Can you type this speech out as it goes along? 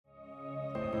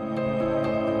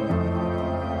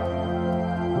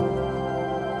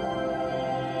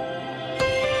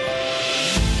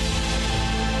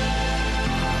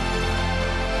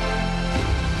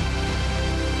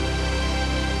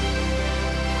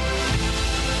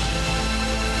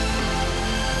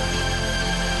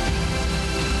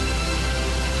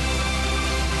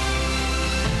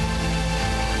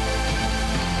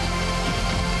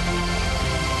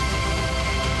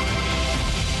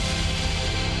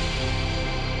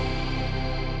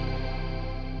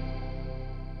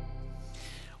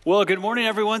Well, good morning,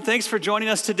 everyone. Thanks for joining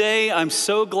us today. I'm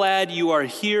so glad you are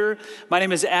here. My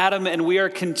name is Adam, and we are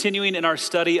continuing in our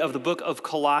study of the book of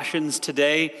Colossians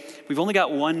today. We've only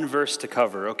got one verse to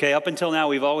cover, okay? Up until now,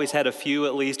 we've always had a few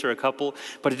at least, or a couple,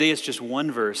 but today it's just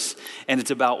one verse, and it's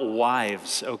about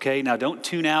wives, okay? Now, don't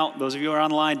tune out. Those of you who are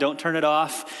online, don't turn it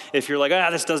off. If you're like,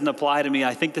 this doesn't apply to me,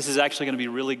 I think this is actually going to be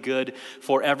really good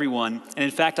for everyone. And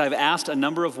in fact, I've asked a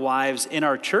number of wives in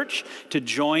our church to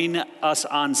join us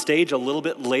on stage a little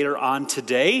bit later on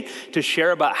today to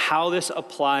share about how this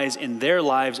applies in their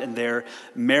lives and their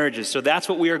marriages. So that's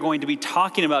what we are going to be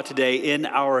talking about today in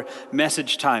our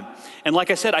message time. And like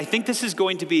I said, I think this is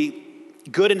going to be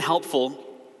good and helpful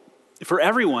for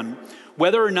everyone,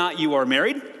 whether or not you are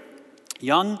married,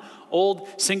 young, old,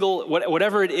 single,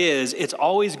 whatever it is. It's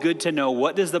always good to know,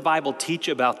 what does the Bible teach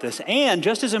about this? And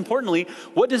just as importantly,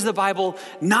 what does the Bible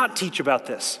not teach about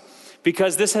this?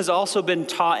 Because this has also been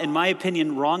taught, in my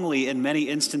opinion, wrongly in many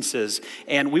instances,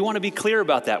 and we want to be clear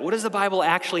about that. What does the Bible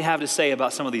actually have to say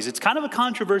about some of these? It's kind of a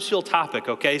controversial topic,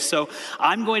 okay? So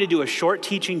I'm going to do a short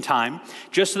teaching time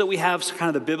just so that we have kind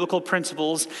of the biblical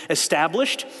principles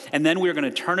established, and then we're going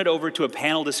to turn it over to a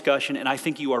panel discussion, and I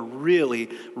think you are really,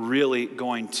 really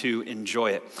going to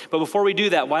enjoy it. But before we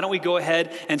do that, why don't we go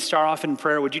ahead and start off in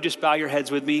prayer? Would you just bow your heads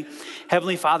with me?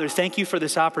 Heavenly Father, thank you for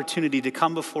this opportunity to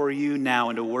come before you now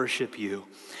and to worship you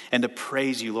and to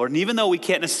praise you, Lord. And even though we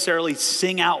can't necessarily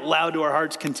sing out loud to our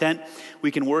heart's content,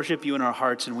 we can worship you in our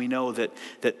hearts, and we know that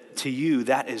to you,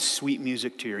 that is sweet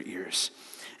music to your ears.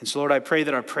 And so, Lord, I pray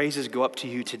that our praises go up to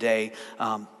you today.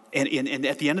 And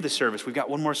at the end of the service, we've got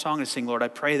one more song to sing, Lord. I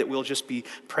pray that we'll just be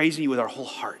praising you with our whole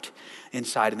heart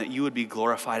inside, and that you would be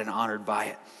glorified and honored by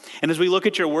it. And as we look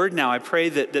at your word now, I pray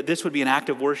that this would be an act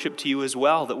of worship to you as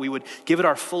well, that we would give it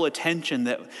our full attention,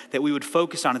 that we would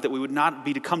focus on it, that we would not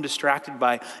become distracted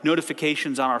by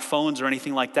notifications on our phones or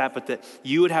anything like that, but that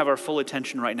you would have our full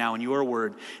attention right now in your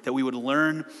word, that we would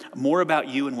learn more about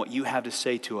you and what you have to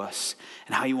say to us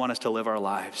and how you want us to live our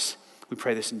lives. We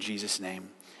pray this in Jesus' name.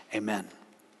 Amen.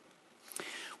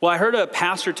 Well, I heard a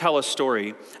pastor tell a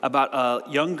story about a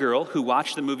young girl who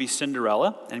watched the movie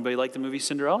Cinderella. Anybody like the movie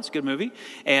Cinderella? It's a good movie.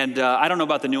 And I don't know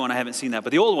about the new one. I haven't seen that.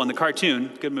 But the old one, the cartoon,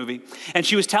 good movie. And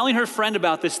she was telling her friend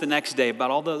about this the next day,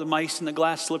 about all the mice and the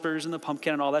glass slippers and the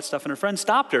pumpkin and all that stuff. And her friend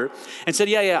stopped her and said,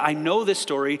 yeah, I know this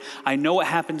story. I know what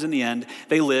happens in the end.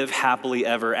 They live happily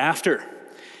ever after.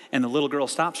 And the little girl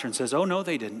stops her and says, oh, no,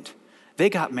 they didn't.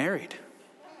 They got married.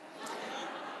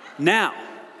 Now,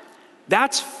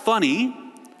 that's funny.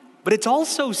 But it's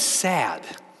also sad,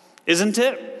 isn't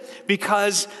it?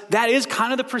 Because that is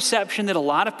kind of the perception that a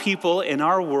lot of people in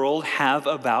our world have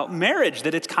about marriage,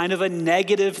 that it's kind of a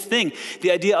negative thing. The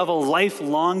idea of a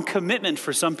lifelong commitment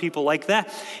for some people like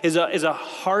that is a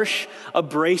harsh,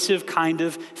 abrasive kind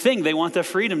of thing. They want the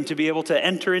freedom to be able to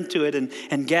enter into it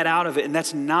and get out of it. And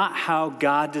that's not how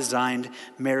God designed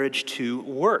marriage to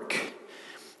work.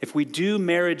 If we do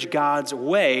marriage God's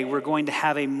way, we're going to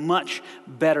have a much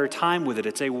better time with it.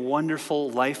 It's a wonderful,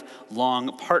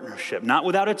 lifelong partnership. Not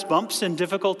without its bumps and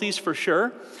difficulties, for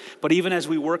sure, but even as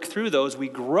we work through those, we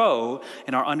grow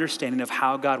in our understanding of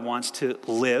how God wants to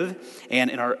live and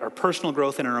in our personal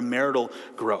growth and in our marital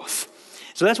growth.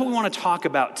 So that's what we want to talk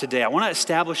about today. I want to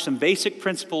establish some basic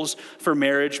principles for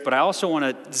marriage, but I also want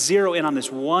to zero in on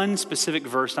this one specific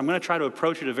verse. I'm going to try to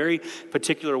approach it a very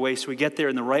particular way so we get there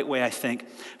in the right way, I think.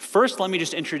 First, let me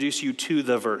just introduce you to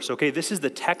the verse. Okay, this is the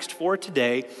text for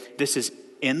today. This is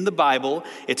in the Bible.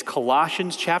 It's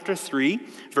Colossians chapter 3,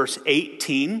 verse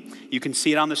 18. You can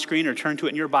see it on the screen or turn to it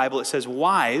in your Bible. It says,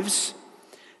 "Wives,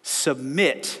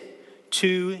 submit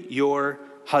to your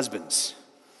husbands,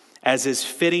 as is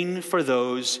fitting for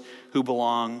those who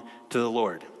belong to the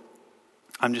Lord."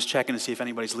 I'm just checking to see if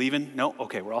anybody's leaving. No?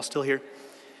 Okay, we're all still here.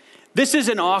 This is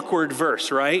an awkward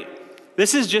verse, right?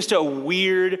 This is just a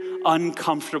weird,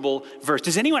 uncomfortable verse.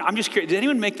 I'm just curious, did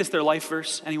anyone make this their life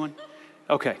verse? Anyone?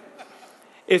 Okay.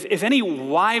 If any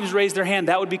wives raise their hand,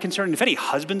 that would be concerning. If any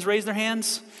husbands raise their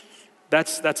hands,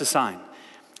 that's a sign.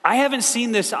 I haven't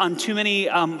seen this on too many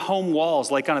home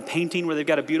walls, like on a painting where they've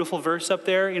got a beautiful verse up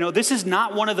there. You know, this is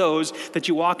not one of those that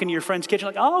you walk into your friend's kitchen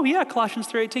like, oh yeah, Colossians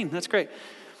 3:18, that's great.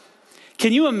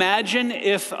 Can you imagine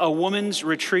if a woman's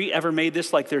retreat ever made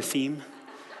this like their theme?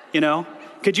 You know,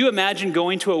 could you imagine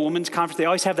going to a women's conference? They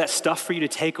always have that stuff for you to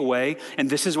take away, and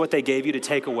this is what they gave you to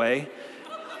take away.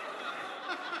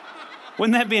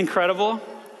 Wouldn't that be incredible?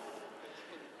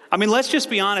 I mean, let's just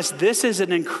be honest. This is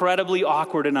an incredibly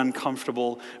awkward and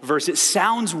uncomfortable verse. It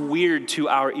sounds weird to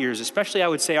our ears, especially I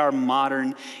would say our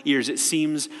modern ears. It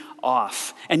seems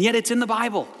off. And yet it's in the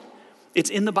Bible. It's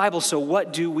in the Bible, so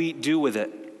what do we do with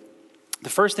it? The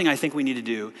first thing I think we need to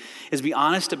do is be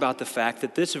honest about the fact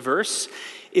that this verse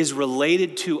is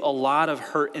related to a lot of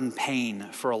hurt and pain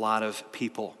for a lot of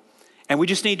people. And we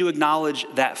just need to acknowledge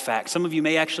that fact. Some of you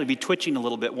may actually be twitching a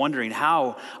little bit, wondering,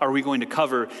 how are we going to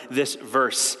cover this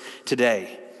verse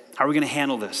today? How are we going to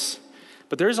handle this?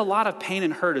 But there's a lot of pain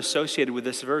and hurt associated with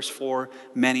this verse for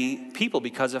many people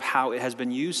because of how it has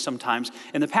been used sometimes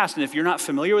in the past. And if you're not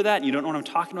familiar with that and you don't know what I'm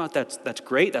talking about, that's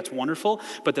great, that's wonderful.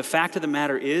 But the fact of the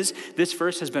matter is, this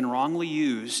verse has been wrongly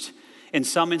used in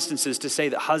some instances to say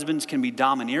that husbands can be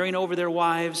domineering over their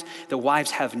wives, that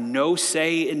wives have no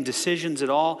say in decisions at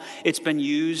all. It's been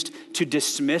used to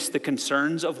dismiss the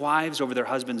concerns of wives over their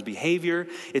husband's behavior.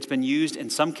 It's been used in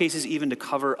some cases even to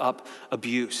cover up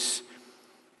abuse.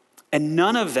 And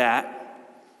none of that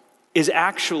is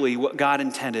actually what God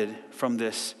intended from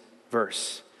this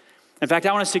verse. In fact,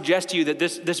 I want to suggest to you that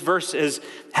this verse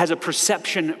has a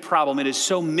perception problem. It is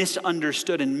so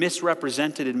misunderstood and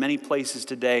misrepresented in many places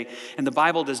today, and the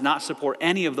Bible does not support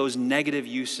any of those negative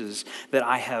uses that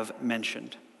I have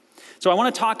mentioned. So I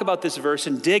want to talk about this verse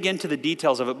and dig into the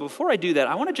details of it. But before I do that,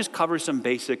 I want to just cover some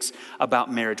basics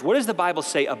about marriage. What does the Bible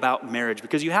say about marriage?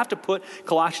 Because you have to put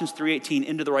Colossians 3:18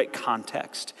 into the right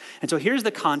context. And so here's the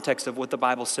context of what the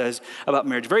Bible says about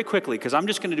marriage very quickly, because I'm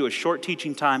just going to do a short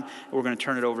teaching time, and we're going to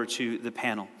turn it over to the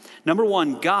panel. Number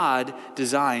one, God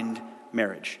designed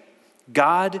marriage.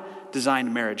 God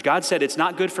designed marriage. God said it's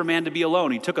not good for man to be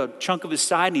alone. He took a chunk of his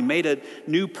side and he made a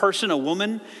new person, a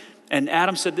woman. And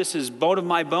Adam said, this is bone of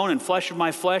my bone and flesh of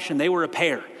my flesh. And they were a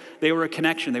pair. They were a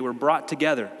connection. They were brought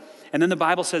together. And then the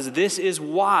Bible says this is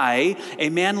why a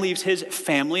man leaves his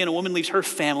family and a woman leaves her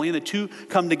family. And the two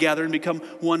come together and become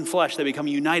one flesh. They become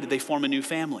united. They form a new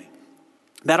family.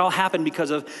 That all happened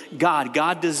because of God.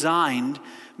 God designed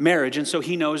marriage. And so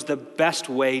he knows the best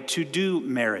way to do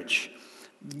marriage.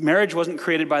 Marriage wasn't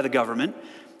created by the government.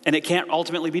 And it can't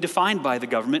ultimately be defined by the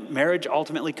government. Marriage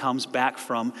ultimately comes back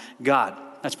from God.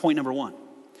 That's point number one.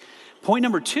 Point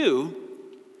number two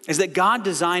is that God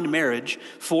designed marriage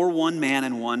for one man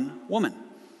and one woman.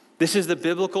 This is the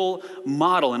biblical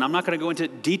model, and I'm not going to go into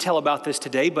detail about this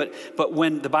today, but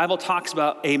when the Bible talks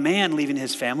about a man leaving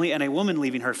his family and a woman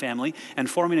leaving her family and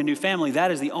forming a new family, that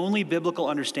is the only biblical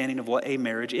understanding of what a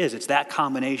marriage is. It's that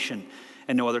combination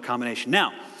and no other combination.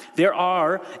 Now, there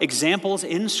are examples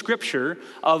in Scripture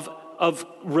of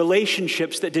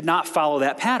relationships that did not follow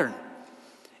that pattern.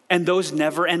 And those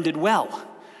never ended well.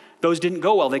 Those didn't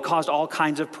go well. They caused all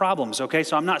kinds of problems, okay?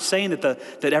 So I'm not saying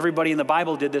that everybody in the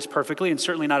Bible did this perfectly, and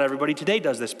certainly not everybody today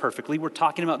does this perfectly. We're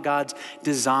talking about God's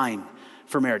design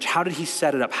for marriage. How did he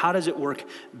set it up? How does it work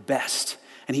best?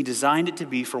 And he designed it to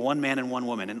be for one man and one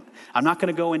woman. And I'm not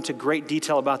going to go into great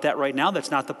detail about that right now.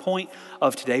 That's not the point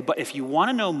of today. But if you want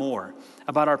to know more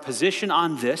about our position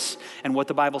on this and what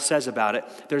the Bible says about it,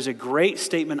 there's a great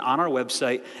statement on our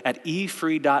website at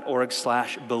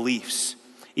efree.org/beliefs.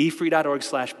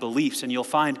 efree.org/beliefs. And you'll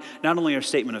find not only our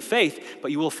statement of faith,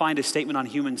 but you will find a statement on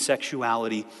human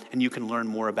sexuality, and you can learn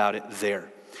more about it there.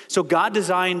 So God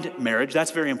designed marriage.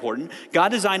 That's very important. God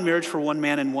designed marriage for one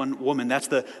man and one woman. That's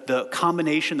the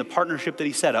combination, the partnership that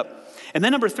he set up. And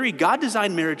then number three, God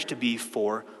designed marriage to be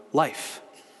for life.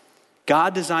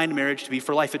 God designed marriage to be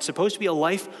for life. It's supposed to be a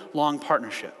lifelong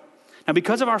partnership. Now,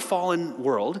 because of our fallen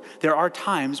world, there are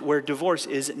times where divorce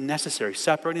is necessary.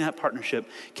 Separating that partnership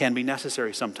can be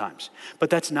necessary sometimes. But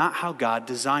that's not how God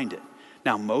designed it.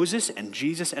 Now, Moses and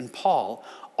Jesus and Paul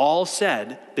all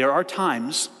said there are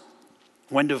times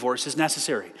when divorce is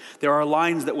necessary. There are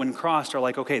lines that when crossed are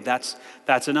like, okay, that's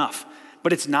enough.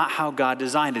 But it's not how God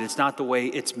designed it. It's not the way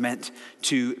it's meant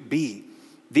to be.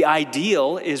 The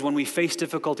ideal is when we face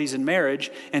difficulties in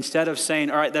marriage, instead of saying,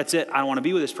 all right, that's it, I don't want to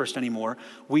be with this person anymore,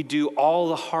 we do all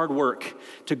the hard work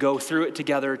to go through it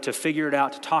together, to figure it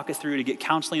out, to talk it through, to get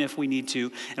counseling if we need to,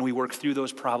 and we work through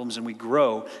those problems and we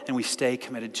grow and we stay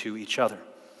committed to each other.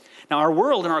 Now, our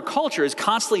world and our culture is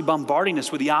constantly bombarding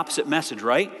us with the opposite message,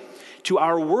 right? To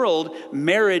our world,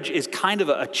 marriage is kind of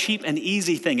a cheap and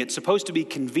easy thing. It's supposed to be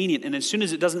convenient, and as soon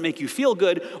as it doesn't make you feel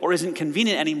good or isn't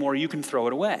convenient anymore, you can throw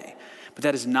it away. But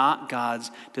that is not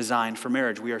God's design for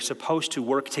marriage. We are supposed to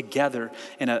work together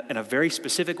in a very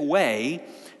specific way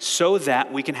so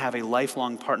that we can have a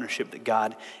lifelong partnership that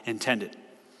God intended.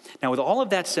 Now, with all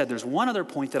of that said, there's one other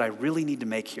point that I really need to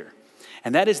make here,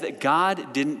 and that is that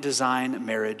God didn't design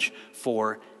marriage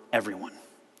for everyone.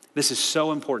 This is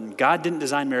so important. God didn't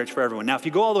design marriage for everyone. Now, if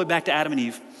you go all the way back to Adam and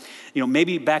Eve,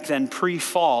 maybe back then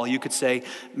pre-fall, you could say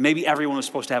maybe everyone was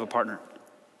supposed to have a partner.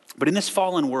 But in this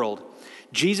fallen world,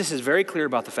 Jesus is very clear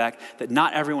about the fact that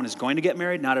not everyone is going to get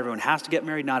married, not everyone has to get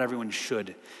married, not everyone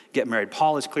should get married.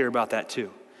 Paul is clear about that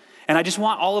too. And I just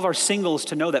want all of our singles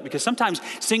to know that, because sometimes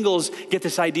singles get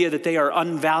this idea that they are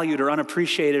unvalued or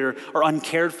unappreciated or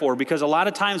uncared for, because a lot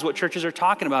of times what churches are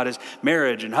talking about is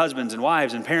marriage and husbands and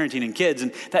wives and parenting and kids,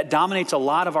 and that dominates a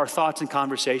lot of our thoughts and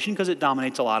conversation because it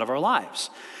dominates a lot of our lives.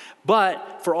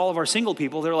 But for all of our single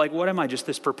people, they're like, what am I, just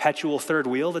this perpetual third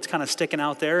wheel that's kind of sticking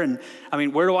out there? And I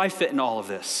mean, where do I fit in all of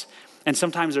this? And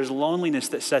sometimes there's loneliness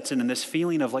that sets in, and this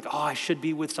feeling of like, oh, I should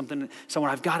be with someone,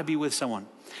 I've got to be with someone.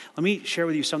 Let me share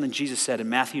with you something Jesus said in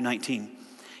Matthew 19.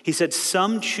 He said,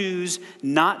 some choose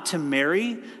not to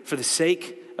marry for the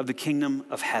sake of the kingdom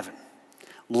of heaven.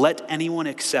 Let anyone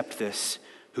accept this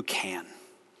who can.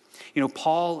 You know,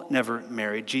 Paul never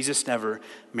married. Jesus never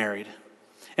married.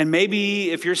 And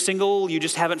maybe if you're single, you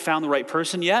just haven't found the right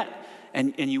person yet.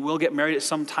 And you will get married at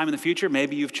some time in the future.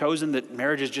 Maybe you've chosen that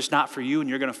marriage is just not for you, and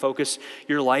you're going to focus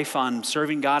your life on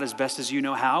serving God as best as you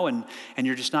know how, and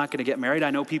you're just not going to get married.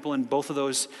 I know people in both of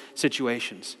those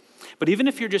situations. But even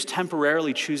if you're just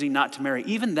temporarily choosing not to marry,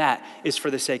 even that is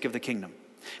for the sake of the kingdom.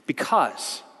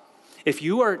 Because if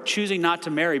you are choosing not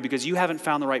to marry because you haven't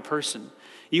found the right person,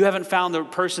 you haven't found the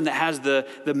person that has the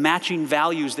matching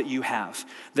values that you have,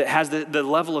 that has the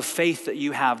level of faith that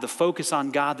you have, the focus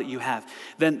on God that you have,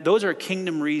 then those are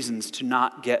kingdom reasons to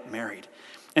not get married.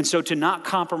 And so to not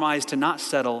compromise, to not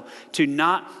settle, to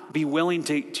not be willing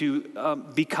to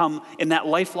become in that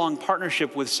lifelong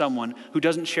partnership with someone who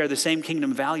doesn't share the same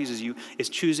kingdom values as you is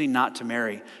choosing not to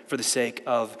marry for the sake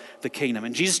of the kingdom.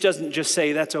 And Jesus doesn't just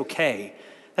say that's okay.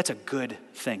 That's a good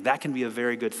thing. That can be a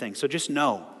very good thing. So just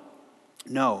know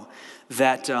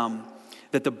that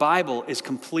that the Bible is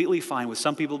completely fine with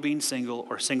some people being single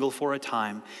or single for a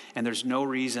time, and there's no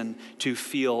reason to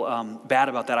feel bad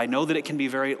about that. I know that it can be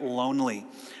very lonely,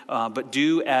 but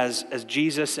do as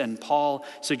Jesus and Paul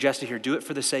suggested here. Do it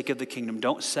for the sake of the kingdom.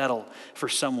 Don't settle for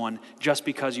someone just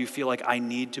because you feel like I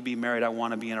need to be married, I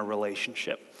want to be in a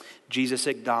relationship. Jesus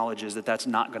acknowledges that that's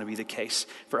not going to be the case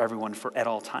for everyone at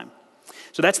all time.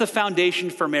 So that's the foundation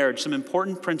for marriage. Some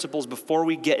important principles before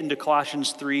we get into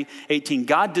Colossians 3:18.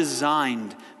 God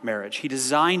designed marriage. He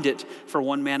designed it for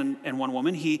one man and one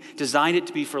woman. He designed it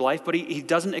to be for life, but he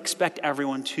doesn't expect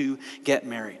everyone to get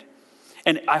married.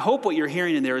 And I hope what you're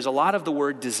hearing in there is a lot of the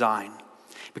word design,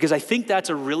 because I think that's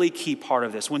a really key part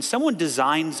of this. When someone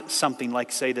designs something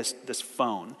like, say, this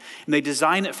phone, and they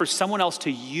design it for someone else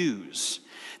to use,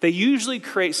 they usually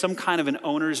create some kind of an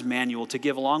owner's manual to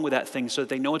give along with that thing so that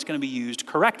they know it's going to be used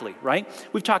correctly, right?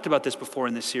 We've talked about this before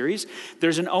in this series.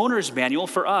 There's an owner's manual.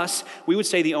 For us, we would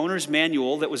say the owner's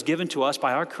manual that was given to us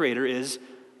by our Creator is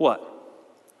what?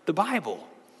 The Bible.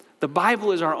 The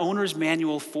Bible is our owner's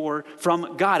manual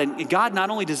from God. And God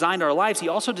not only designed our lives, he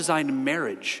also designed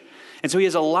marriage. And so he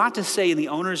has a lot to say in the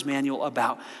owner's manual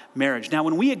about marriage. Now,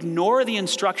 when we ignore the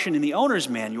instruction in the owner's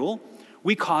manual,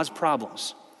 we cause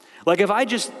problems. Like if I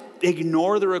just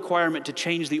ignore the requirement to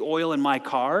change the oil in my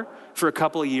car for a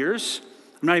couple of years,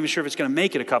 I'm not even sure if it's going to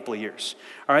make it a couple of years.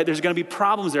 All right, there's going to be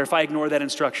problems there if I ignore that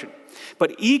instruction.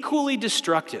 But equally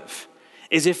destructive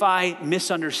is if I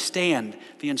misunderstand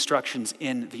the instructions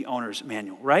in the owner's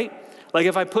manual, right? Like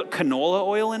if I put canola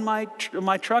oil in my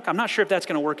truck, I'm not sure if that's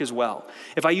going to work as well.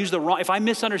 If I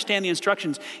misunderstand the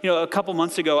instructions, a couple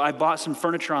months ago, I bought some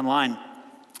furniture online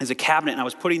as a cabinet,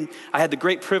 and I had the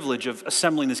great privilege of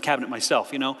assembling this cabinet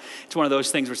myself, It's one of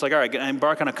those things where it's like, all right, I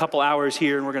embark on a couple hours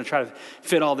here, and we're going to try to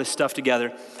fit all this stuff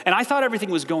together. And I thought everything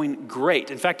was going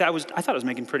great. In fact, I thought I was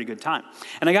making pretty good time.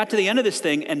 And I got to the end of this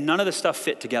thing, and none of the stuff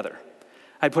fit together.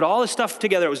 I put all this stuff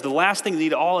together. It was the last thing to need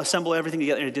to all assemble everything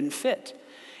together, and it didn't fit.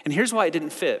 And here's why it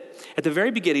didn't fit. At the very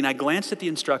beginning, I glanced at the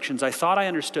instructions. I thought I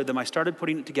understood them. I started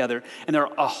putting it together. And there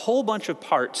are a whole bunch of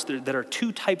parts that are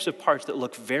two types of parts that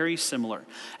look very similar.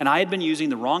 And I had been using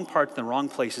the wrong parts in the wrong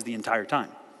places the entire time.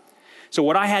 So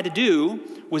what I had to do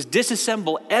was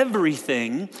disassemble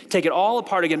everything, take it all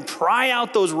apart again, pry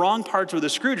out those wrong parts with a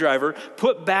screwdriver,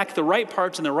 put back the right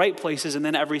parts in the right places, and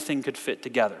then everything could fit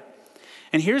together.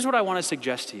 And here's what I want to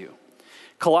suggest to you.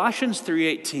 Colossians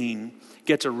 3:18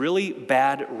 gets a really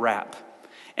bad rap.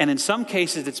 And in some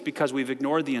cases, it's because we've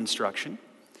ignored the instruction.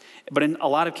 But in a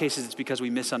lot of cases, it's because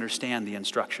we misunderstand the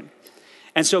instruction.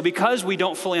 And so because we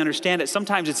don't fully understand it,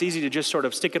 sometimes it's easy to just sort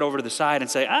of stick it over to the side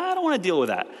and say, I don't want to deal with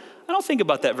that. I don't think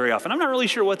about that very often. I'm not really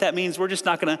sure what that means. We're just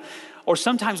not going to. Or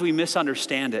sometimes we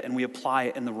misunderstand it and we apply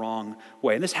it in the wrong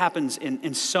way. And this happens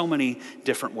in so many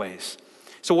different ways.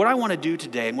 So what I want to do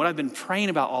today, and what I've been praying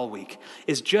about all week,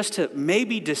 is just to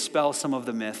maybe dispel some of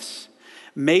the myths.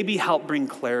 maybe help bring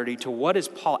clarity to what is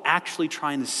Paul actually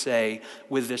trying to say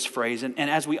with this phrase. And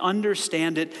as we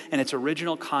understand it in its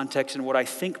original context and what I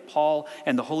think Paul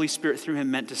and the Holy Spirit through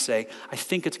him meant to say, I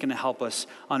think it's going to help us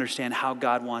understand how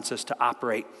God wants us to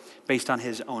operate based on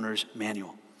his owner's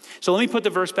manual. So let me put the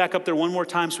verse back up there one more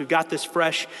time so we've got this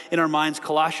fresh in our minds.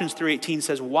 Colossians 3:18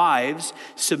 says, "Wives,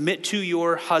 submit to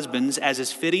your husbands as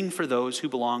is fitting for those who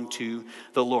belong to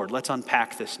the Lord." Let's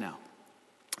unpack this now.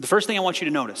 The first thing I want you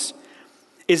to notice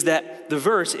is that the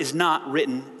verse is not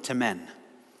written to men.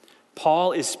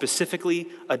 Paul is specifically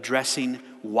addressing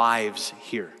wives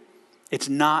here. It's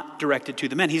not directed to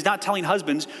the men. He's not telling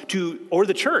husbands or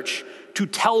the church to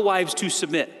tell wives to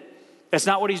submit. That's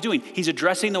not what he's doing. He's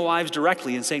addressing the wives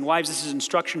directly and saying, wives, this is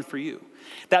instruction for you.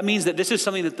 That means that this is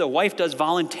something that the wife does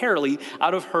voluntarily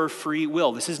out of her free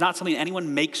will. This is not something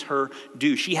anyone makes her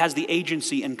do. She has the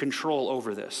agency and control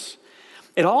over this.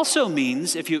 It also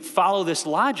means, if you follow this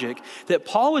logic, that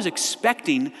Paul was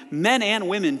expecting men and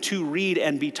women to read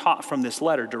and be taught from this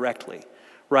letter directly,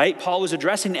 right? Paul was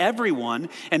addressing everyone,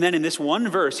 and then in this one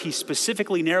verse, he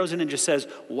specifically narrows in and just says,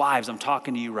 wives, I'm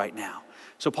talking to you right now.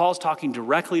 So Paul's talking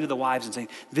directly to the wives and saying,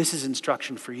 this is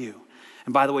instruction for you.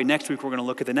 And by the way, next week we're going to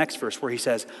look at the next verse where he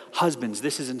says, husbands,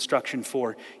 this is instruction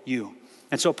for you.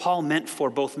 And so Paul meant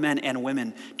for both men and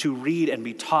women to read and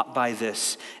be taught by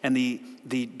this. And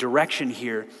the direction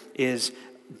here is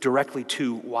directly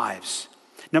to wives.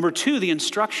 Number two, the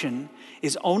instruction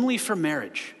is only for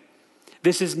marriage.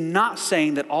 This is not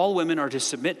saying that all women are to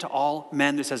submit to all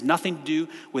men. This has nothing to do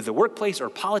with the workplace or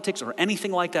politics or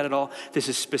anything like that at all. This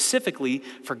is specifically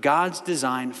for God's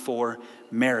design for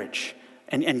marriage.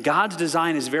 And God's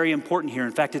design is very important here.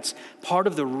 In fact, it's part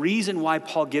of the reason why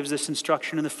Paul gives this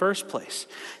instruction in the first place.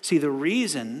 See, the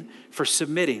reason for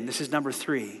submitting, this is number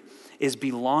three, is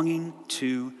belonging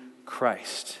to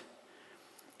Christ.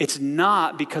 It's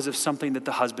not because of something that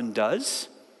the husband does.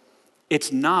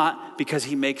 It's not because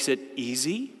he makes it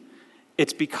easy.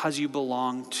 It's because you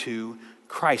belong to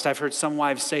Christ. I've heard some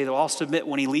wives say, though, I'll submit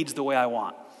when he leads the way I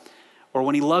want, or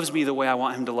when he loves me the way I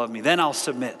want him to love me, then I'll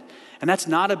submit. And that's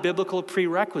not a biblical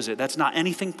prerequisite. That's not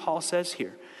anything Paul says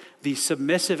here. The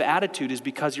submissive attitude is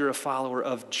because you're a follower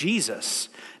of Jesus,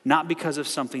 not because of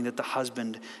something that the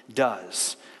husband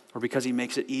does or because he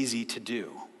makes it easy to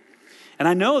do. And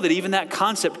I know that even that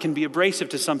concept can be abrasive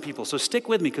to some people. So stick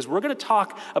with me because we're going to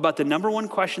talk about the number one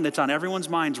question that's on everyone's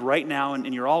minds right now.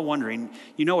 And you're all wondering,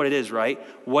 you know what it is, right?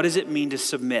 What does it mean to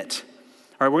submit?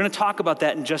 All right, we're going to talk about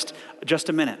that in just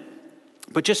a minute.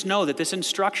 But just know that this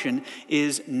instruction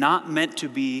is not meant to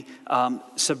be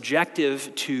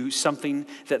subjective to something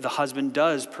that the husband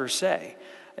does per se.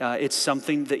 It's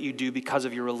something that you do because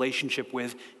of your relationship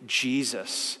with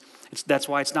Jesus. That's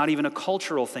why it's not even a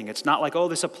cultural thing. It's not like, oh,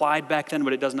 this applied back then,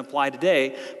 but it doesn't apply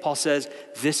today. Paul says,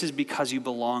 this is because you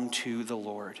belong to the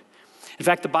Lord. In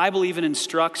fact, the Bible even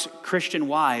instructs Christian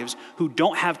wives who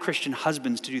don't have Christian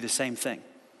husbands to do the same thing,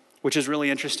 which is really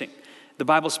interesting. The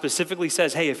Bible specifically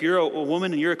says, hey, if you're a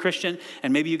woman and you're a Christian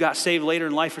and maybe you got saved later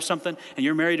in life or something and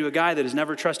you're married to a guy that has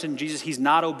never trusted in Jesus, he's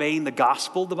not obeying the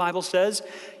gospel, the Bible says,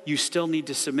 you still need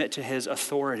to submit to his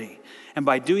authority. And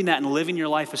by doing that and living your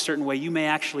life a certain way, you may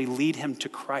actually lead him to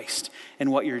Christ in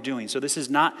what you're doing. So this is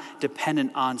not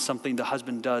dependent on something the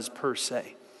husband does per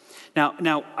se.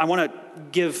 Now, I want to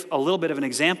give a little bit of an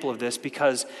example of this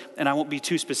because, and I won't be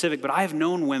too specific, but I have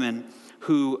known women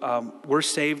who were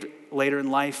saved later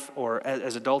in life or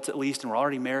as adults at least and were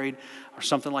already married or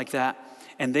something like that.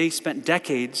 And they spent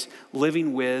decades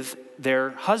living with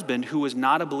their husband who was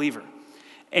not a believer.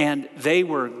 And they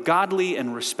were godly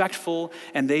and respectful,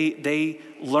 and they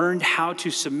learned how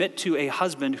to submit to a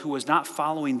husband who was not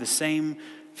following the same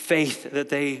faith that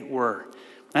they were.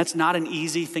 That's not an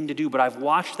easy thing to do, but I've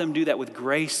watched them do that with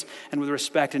grace and with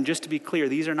respect. And just to be clear,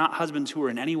 these are not husbands who are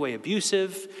in any way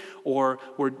abusive or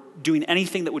were doing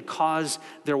anything that would cause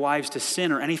their wives to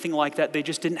sin or anything like that. They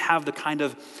just didn't have the kind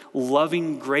of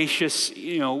loving, gracious,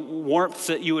 warmth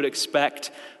that you would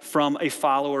expect from a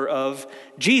follower of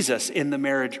Jesus in the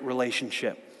marriage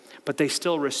relationship. But they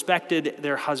still respected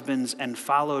their husbands and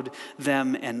followed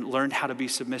them and learned how to be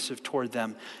submissive toward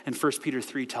them. And 1 Peter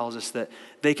 3 tells us that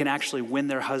they can actually win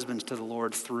their husbands to the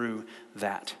Lord through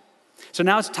that. So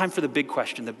now it's time for the big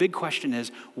question. The big question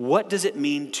is, what does it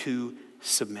mean to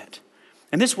submit?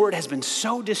 And this word has been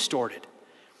so distorted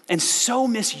and so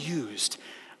misused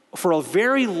for a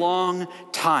very long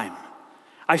time.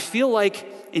 I feel like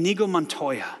Inigo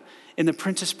Montoya in The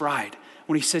Princess Bride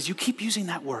when he says, you keep using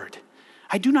that word.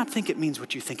 I do not think it means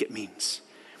what you think it means.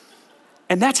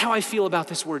 And that's how I feel about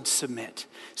this word submit.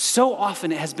 So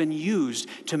often it has been used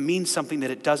to mean something that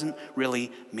it doesn't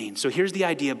really mean. So here's the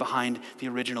idea behind the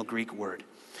original Greek word.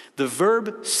 The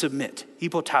verb submit,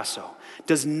 hypotasso,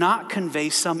 does not convey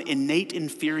some innate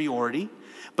inferiority,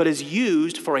 but is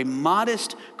used for a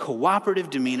modest, cooperative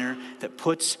demeanor that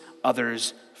puts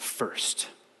others first.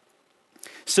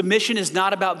 Submission is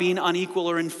not about being unequal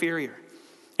or inferior.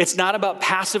 It's not about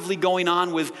passively going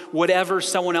on with whatever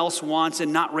someone else wants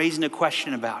and not raising a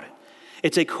question about it.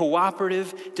 It's a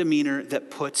cooperative demeanor that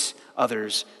puts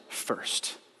others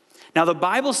first. Now, the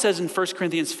Bible says in 1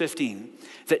 Corinthians 15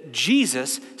 that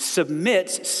Jesus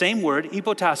submits, same word,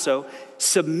 hypotasso,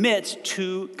 submits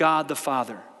to God the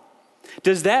Father.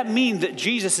 Does that mean that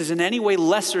Jesus is in any way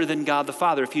lesser than God the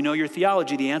Father? If you know your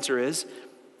theology, the answer is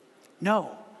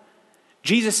no.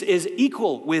 Jesus is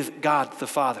equal with God the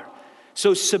Father.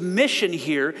 So submission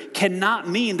here cannot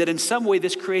mean that in some way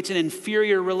this creates an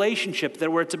inferior relationship,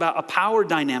 that where it's about a power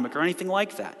dynamic or anything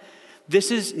like that. This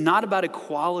is not about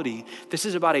equality. This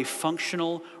is about a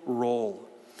functional role.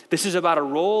 This is about a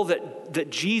role that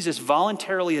Jesus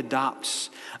voluntarily adopts.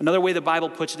 Another way the Bible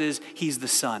puts it is he's the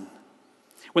Son.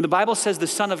 When the Bible says the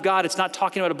Son of God, it's not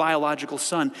talking about a biological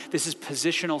son. This is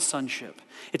positional sonship.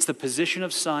 It's the position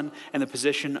of son and the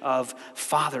position of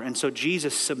father. And so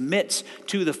Jesus submits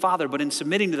to the Father, but in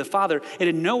submitting to the Father, it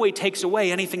in no way takes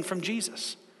away anything from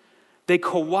Jesus. They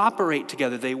cooperate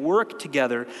together, they work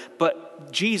together,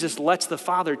 but Jesus lets the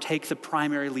Father take the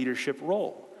primary leadership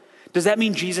role. Does that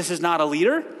mean Jesus is not a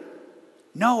leader?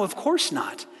 No, of course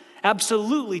not.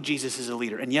 Absolutely, Jesus is a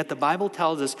leader. And yet the Bible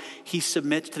tells us he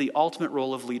submits to the ultimate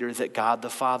role of leader that God the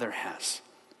Father has.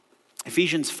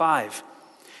 Ephesians 5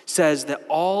 says that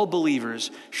all believers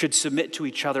should submit to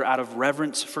each other out of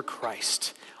reverence for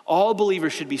Christ. All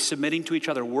believers should be submitting to each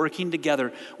other, working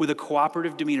together with a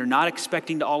cooperative demeanor, not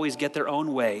expecting to always get their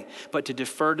own way, but to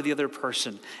defer to the other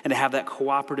person and to have that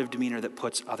cooperative demeanor that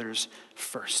puts others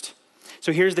first.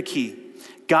 So here's the key.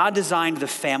 God designed the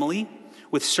family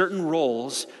with certain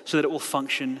roles so that it will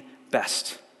function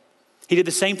best. He did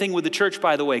the same thing with the church,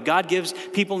 by the way. God gives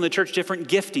people in the church different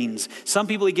giftings. Some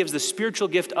people he gives the spiritual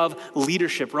gift of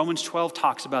leadership. Romans 12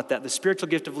 talks about that, the spiritual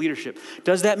gift of leadership.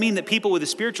 Does that mean that people with the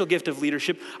spiritual gift of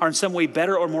leadership are in some way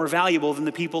better or more valuable than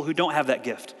the people who don't have that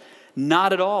gift?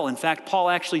 Not at all. In fact, Paul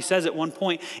actually says at one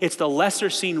point, it's the lesser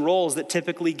seen roles that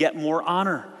typically get more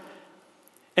honor.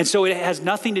 And so it has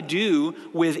nothing to do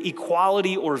with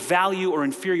equality or value or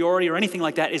inferiority or anything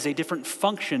like that. It's a different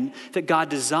function that God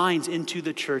designs into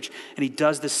the church, and he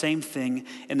does the same thing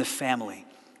in the family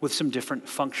with some different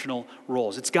functional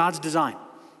roles. It's God's design.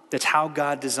 That's how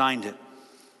God designed it.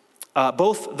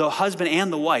 Both the husband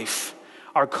and the wife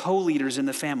are co-leaders in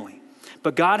the family.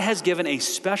 But God has given a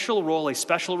special role, a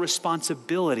special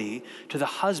responsibility to the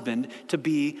husband to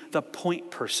be the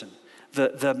point person.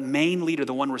 The main leader,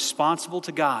 the one responsible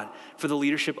to God for the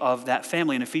leadership of that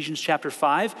family. In Ephesians chapter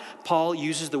 5, Paul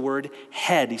uses the word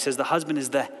head. He says the husband is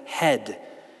the head.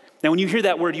 Now, when you hear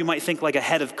that word, you might think like a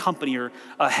head of company or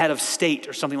a head of state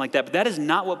or something like that. But that is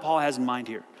not what Paul has in mind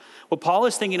here. What Paul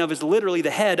is thinking of is literally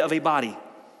the head of a body.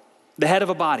 The head of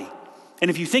a body. And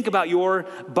if you think about your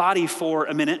body for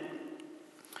a minute,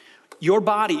 your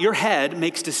body, your head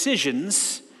makes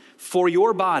decisions for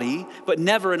your body, but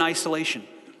never in isolation.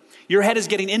 Your head is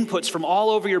getting inputs from all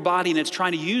over your body, and it's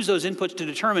trying to use those inputs to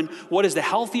determine what is the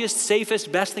healthiest,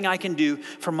 safest, best thing I can do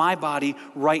for my body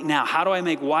right now. How do I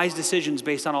make wise decisions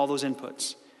based on all those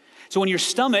inputs? So when your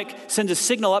stomach sends a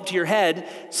signal up to your head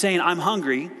saying, I'm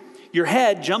hungry, your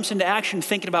head jumps into action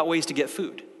thinking about ways to get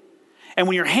food. And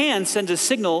when your hand sends a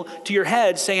signal to your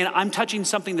head saying, I'm touching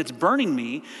something that's burning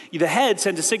me, the head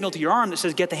sends a signal to your arm that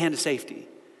says, get the hand to safety.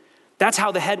 That's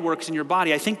how the head works in your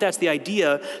body. I think that's the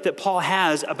idea that Paul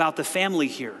has about the family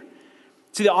here.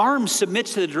 See, the arm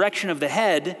submits to the direction of the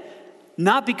head,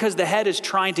 not because the head is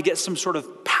trying to get some sort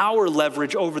of power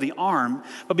leverage over the arm,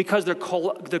 but because they're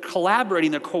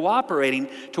collaborating, they're cooperating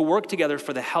to work together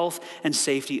for the health and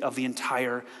safety of the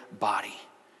entire body.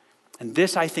 And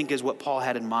this, I think, is what Paul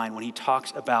had in mind when he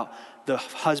talks about the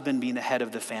husband being the head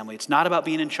of the family. It's not about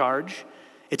being in charge.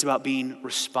 It's about being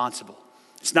responsible.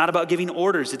 It's not about giving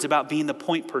orders. It's about being the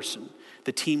point person,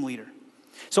 the team leader.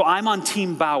 So I'm on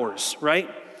Team Bowers, right?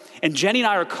 And Jenny and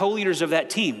I are co-leaders of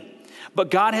that team. But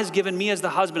God has given me as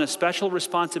the husband a special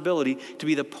responsibility to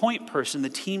be the point person, the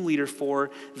team leader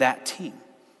for that team.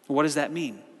 What does that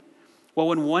mean? Well,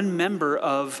 when one member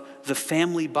of the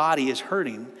family body is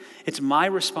hurting, it's my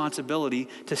responsibility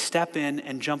to step in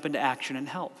and jump into action and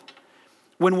help.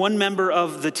 When one member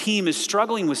of the team is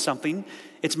struggling with something,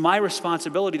 it's my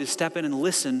responsibility to step in and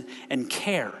listen and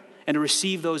care and to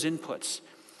receive those inputs.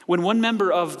 When one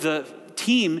member of the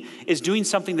team is doing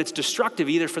something that's destructive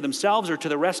either for themselves or to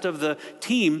the rest of the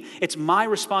team, it's my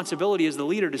responsibility as the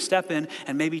leader to step in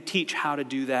and maybe teach how to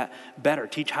do that better,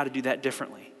 teach how to do that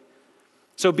differently.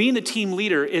 So being the team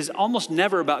leader is almost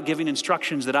never about giving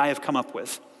instructions that I have come up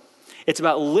with. It's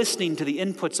about listening to the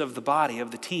inputs of the body,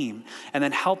 of the team, and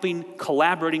then helping,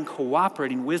 collaborating,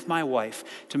 cooperating with my wife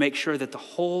to make sure that the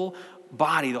whole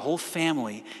body, the whole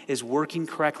family is working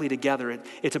correctly together.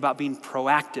 It's about being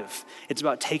proactive. It's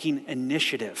about taking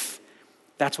initiative.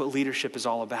 That's what leadership is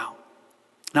all about.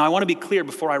 Now, I want to be clear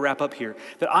before I wrap up here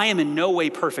that I am in no way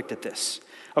perfect at this.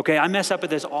 Okay, I mess up at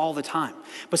this all the time.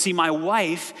 But see, my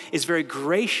wife is very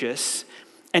gracious,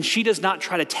 and she does not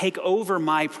try to take over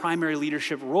my primary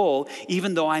leadership role,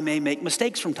 even though I may make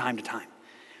mistakes from time to time.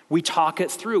 We talk it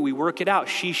through. We work it out.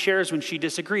 She shares when she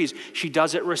disagrees. She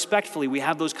does it respectfully. We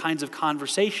have those kinds of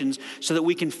conversations so that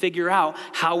we can figure out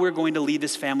how we're going to lead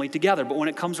this family together. But when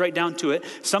it comes right down to it,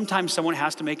 sometimes someone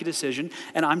has to make a decision,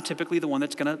 and I'm typically the one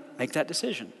that's going to make that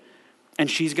decision.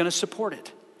 And she's going to support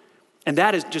it. And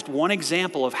that is just one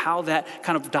example of how that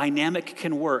kind of dynamic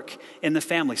can work in the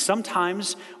family.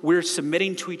 Sometimes we're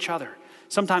submitting to each other.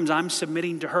 Sometimes I'm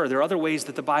submitting to her. There are other ways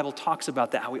that the Bible talks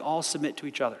about that, how we all submit to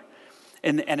each other.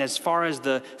 And as far as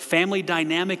the family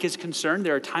dynamic is concerned,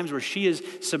 there are times where she is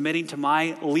submitting to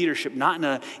my leadership, not in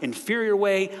an inferior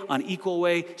way, unequal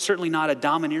way, certainly not a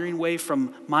domineering way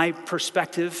from my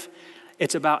perspective.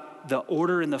 It's about the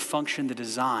order and the function, the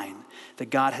design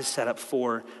that God has set up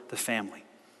for the family.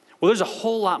 Well, there's a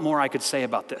whole lot more I could say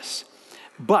about this,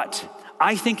 but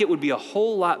I think it would be a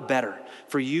whole lot better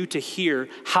for you to hear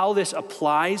how this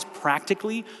applies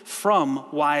practically from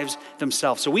wives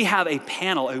themselves. So we have a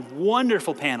panel, a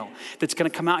wonderful panel that's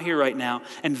going to come out here right now,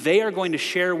 and they are going to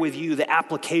share with you the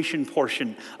application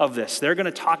portion of this. They're going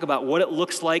to talk about what it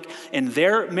looks like in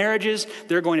their marriages.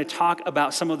 They're going to talk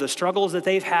about some of the struggles that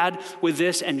they've had with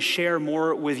this and share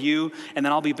more with you, and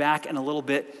then I'll be back in a little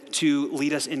bit to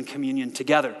lead us in communion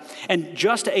together. And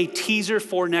just a teaser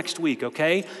for next week,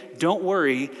 okay? Don't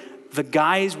worry, the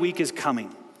guys' week is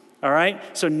coming, all right?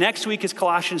 So next week is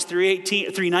Colossians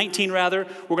 3:19 rather.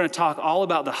 We're going to talk all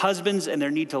about the husbands and their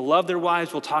need to love their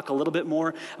wives. We'll talk a little bit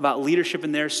more about leadership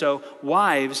in there. So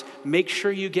wives, make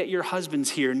sure you get your husbands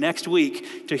here next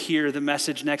week to hear the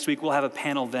message next week. We'll have a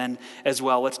panel then as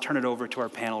well. Let's turn it over to our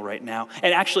panel right now.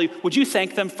 And actually, would you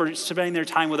thank them for spending their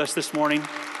time with us this morning?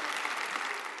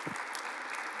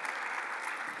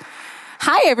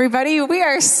 Hi, everybody. We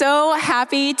are so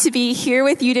happy to be here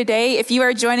with you today. If you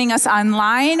are joining us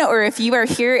online or if you are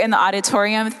here in the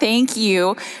auditorium, thank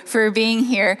you for being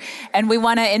here. And we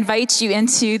want to invite you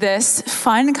into this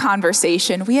fun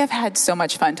conversation. We have had so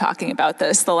much fun talking about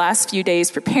this the last few days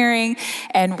preparing,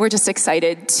 and we're just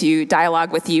excited to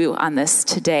dialogue with you on this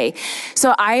today.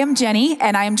 So I am Jenny,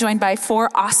 and I am joined by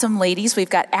four awesome ladies. We've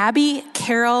got Abby,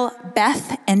 Carol,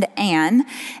 Beth, and Ann.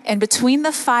 And between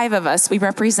the five of us, we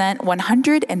represent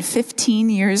 115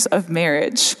 years of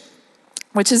marriage,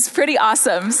 which is pretty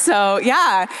awesome. So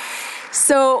yeah.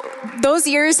 So those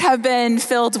years have been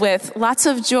filled with lots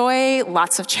of joy,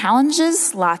 lots of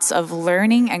challenges, lots of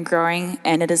learning and growing.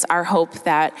 And it is our hope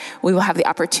that we will have the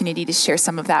opportunity to share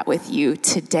some of that with you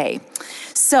today.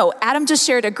 So Adam just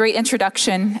shared a great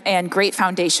introduction and great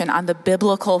foundation on the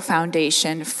biblical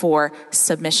foundation for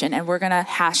submission. And we're going to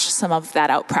hash some of that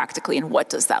out practically. And what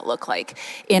does that look like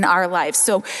in our lives?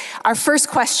 So our first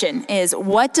question is,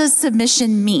 what does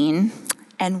submission mean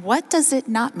and what does it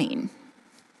not mean?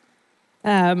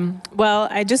 Well,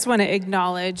 I just want to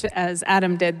acknowledge, as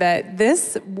Adam did, that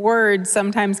this word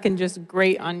sometimes can just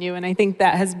grate on you. And I think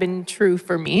that has been true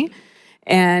for me.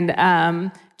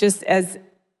 And just as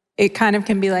it kind of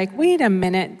can be like, wait a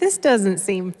minute, this doesn't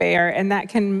seem fair. And that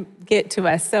can get to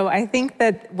us. So I think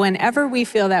that whenever we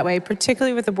feel that way,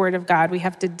 particularly with the Word of God, we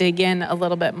have to dig in a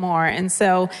little bit more. And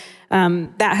so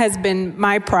that has been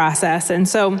my process. And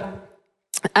so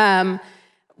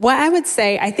what I would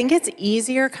say, I think it's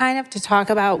easier kind of to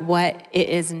talk about what it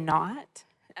is not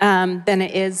than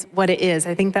it is what it is.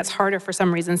 I think that's harder for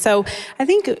some reason. So I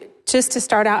think just to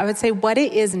start out, I would say what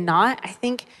it is not, I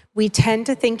think we tend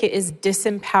to think it is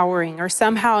disempowering or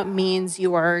somehow it means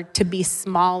you are to be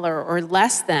smaller or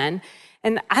less than.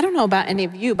 And I don't know about any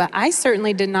of you, but I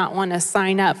certainly did not want to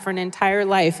sign up for an entire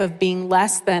life of being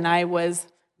less than I was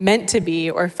meant to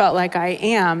be or felt like I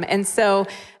am. And so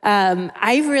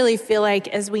I really feel like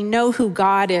as we know who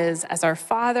God is as our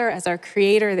Father, as our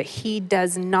Creator, that He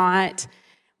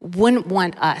wouldn't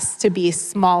want us to be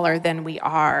smaller than we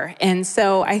are. And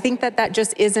so I think that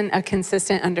just isn't a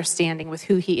consistent understanding with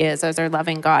who He is as our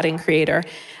loving God and Creator.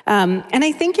 And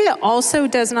I think it also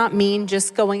does not mean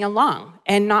just going along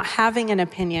and not having an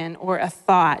opinion or a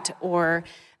thought or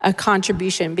a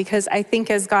contribution, because I think,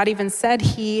 as God even said,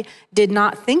 he did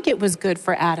not think it was good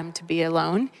for Adam to be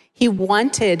alone. He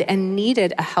wanted and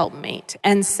needed a helpmate.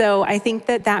 And so I think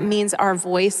that means our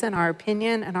voice and our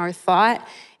opinion and our thought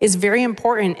is very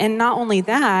important. And not only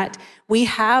that, we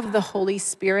have the Holy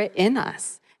Spirit in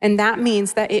us. And that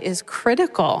means that it is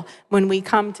critical when we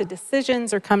come to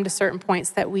decisions or come to certain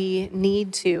points that we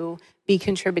need to be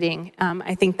contributing.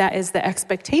 I think that is the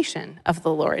expectation of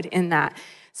the Lord in that.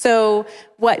 So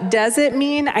what does it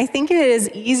mean? I think it is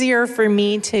easier for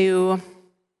me to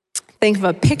think of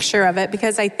a picture of it,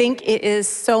 because I think it is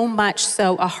so much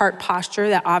so a heart posture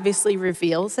that obviously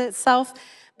reveals itself.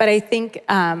 But I think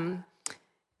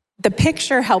the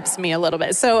picture helps me a little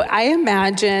bit. So I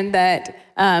imagine that,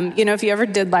 if you ever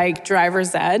did like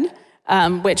driver's ed,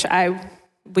 which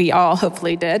we all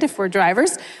hopefully did if we're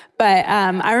drivers. But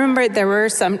I remember there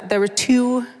were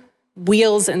two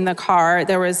wheels in the car.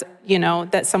 There was,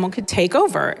 that someone could take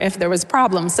over if there was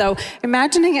problems. So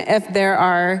imagining if there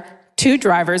are two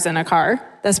drivers in a car,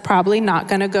 that's probably not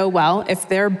going to go well if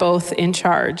they're both in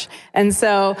charge. And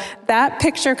so that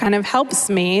picture kind of helps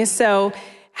me. So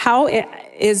how it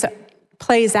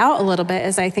plays out a little bit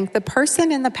is, I think, the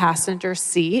person in the passenger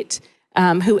seat,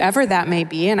 whoever that may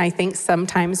be, and I think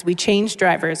sometimes we change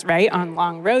drivers, right, on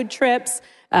long road trips.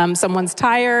 Someone's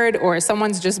tired, or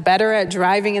someone's just better at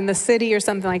driving in the city or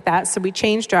something like that. So we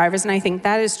change drivers, and I think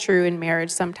that is true in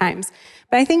marriage sometimes.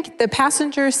 But I think the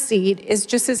passenger seat is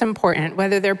just as important,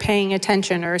 whether they're paying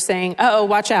attention or saying, "Oh,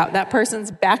 watch out, that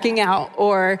person's backing out,"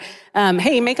 or,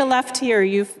 "Hey, make a left here,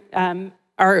 you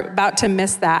are about to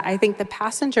miss that." I think the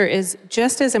passenger is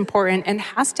just as important and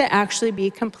has to actually be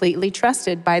completely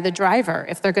trusted by the driver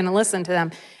if they're going to listen to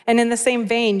them. And in the same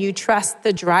vein, you trust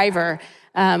the driver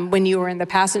when you were in the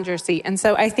passenger seat. And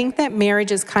so I think that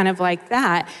marriage is kind of like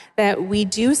that we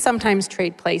do sometimes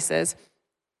trade places,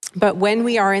 but when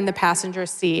we are in the passenger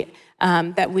seat,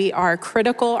 that we are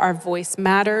critical, our voice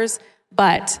matters,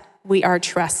 but we are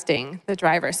trusting the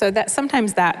driver. So that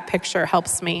sometimes that picture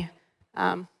helps me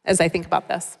as I think about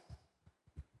this.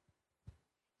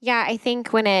 Yeah, I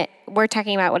think when we're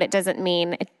talking about what it doesn't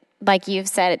mean, like you've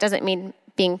said, it doesn't mean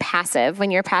being passive. When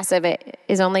you're passive, it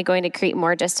is only going to create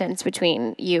more distance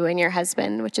between you and your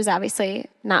husband, which is obviously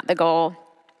not the goal.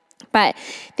 But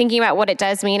thinking about what it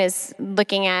does mean is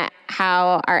looking at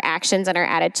how our actions and our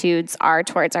attitudes are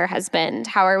towards our husband.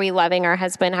 How are we loving our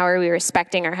husband? How are we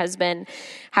respecting our husband?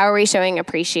 How are we showing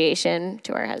appreciation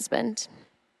to our husband?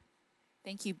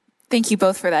 Thank you. Thank you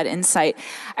both for that insight.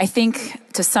 I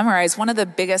think, to summarize, one of the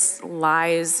biggest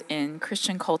lies in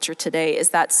Christian culture today is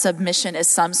that submission is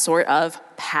some sort of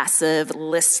passive,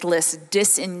 listless,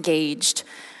 disengaged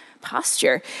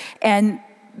posture. And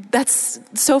that's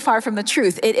so far from the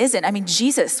truth. It isn't. I mean,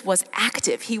 Jesus was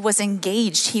active. He was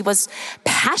engaged. He was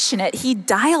passionate. He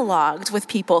dialogued with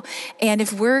people. And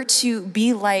if we're to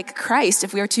be like Christ,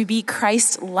 if we are to be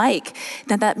Christ-like,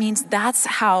 then that means that's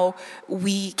how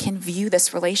we can view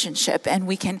this relationship. And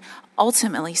we can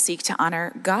ultimately seek to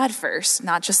honor God first,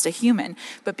 not just a human,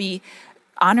 but be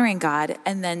honoring God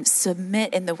and then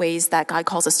submit in the ways that God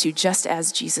calls us to, just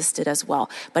as Jesus did as well.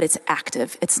 But it's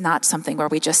active. It's not something where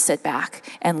we just sit back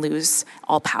and lose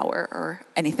all power or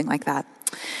anything like that.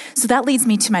 So that leads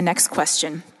me to my next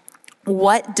question.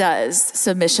 What does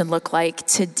submission look like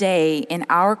today in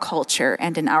our culture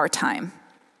and in our time?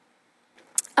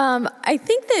 I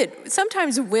think that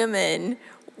sometimes women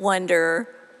wonder,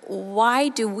 why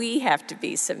do we have to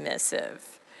be submissive?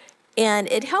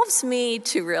 And it helps me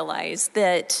to realize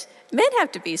that men have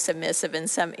to be submissive in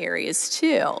some areas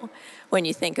too, when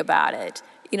you think about it.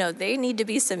 They need to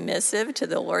be submissive to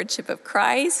the lordship of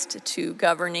Christ, to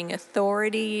governing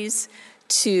authorities,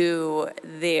 to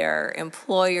their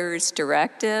employers'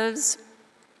 directives.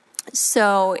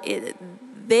 So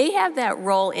they have that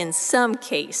role in some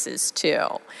cases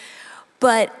too.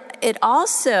 But it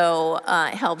also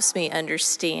helps me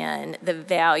understand the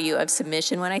value of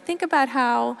submission when I think about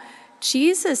how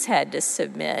Jesus had to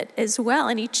submit as well,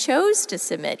 and he chose to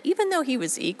submit. Even though he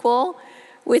was equal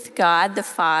with God the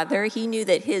Father, he knew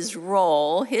that his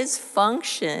role, his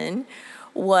function,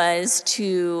 was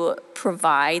to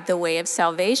provide the way of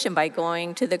salvation by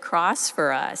going to the cross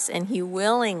for us, and he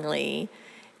willingly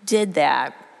did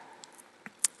that.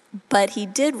 But he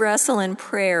did wrestle in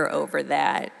prayer over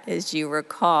that, as you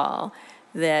recall,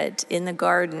 that in the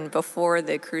garden before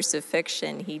the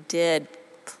crucifixion, he did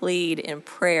plead in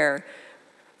prayer,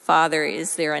 "Father,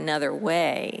 is there another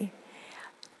way?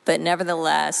 But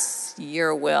nevertheless,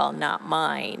 your will, not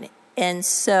mine." And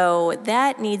so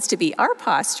that needs to be our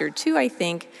posture too, I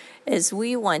think, as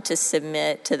we want to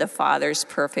submit to the Father's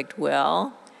perfect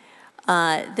will,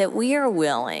 that we are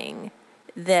willing,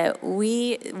 that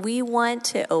we want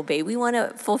to obey, we want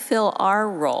to fulfill our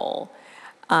role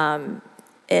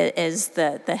as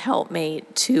the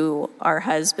helpmate to our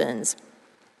husbands.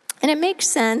 And it makes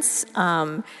sense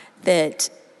that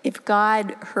if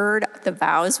God heard the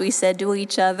vows we said to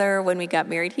each other when we got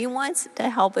married, he wants to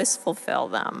help us fulfill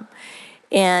them.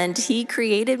 And he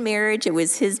created marriage. It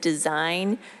was his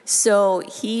design. So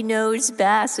he knows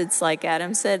best. It's like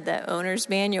Adam said, the owner's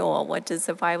manual. What does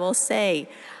the Bible say?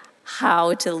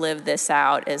 How to live this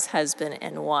out as husband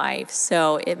and wife.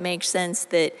 So it makes sense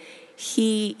that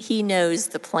he knows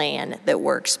the plan that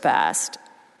works best.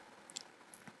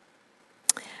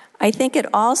 I think it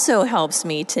also helps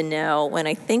me to know when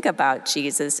I think about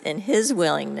Jesus and his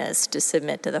willingness to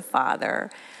submit to the Father,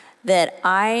 that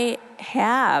I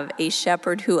have a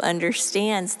shepherd who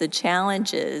understands the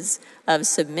challenges of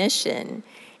submission.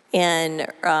 And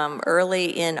early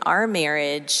in our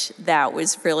marriage, that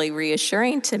was really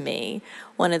reassuring to me.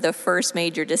 One of the first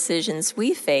major decisions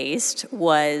we faced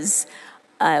was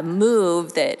a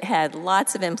move that had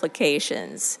lots of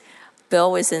implications.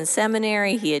 Bill was in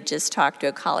seminary. He had just talked to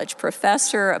a college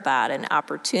professor about an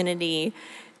opportunity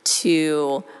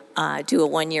to do a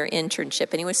one-year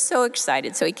internship, and he was so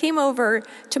excited. So he came over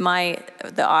to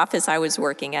the office I was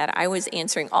working at. I was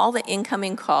answering all the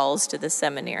incoming calls to the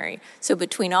seminary. So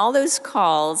between all those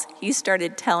calls, he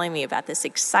started telling me about this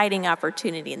exciting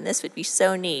opportunity, and this would be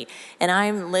so neat. And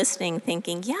I'm listening,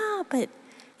 thinking, yeah, but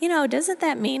doesn't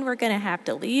that mean we're going to have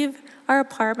to leave our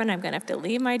apartment? I'm going to have to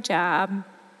leave my job.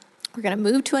 We're going to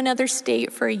move to another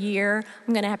state for a year.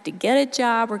 I'm going to have to get a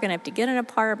job. We're going to have to get an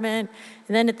apartment.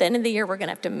 And then at the end of the year, we're going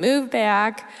to have to move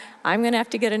back. I'm going to have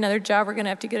to get another job. We're going to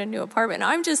have to get a new apartment.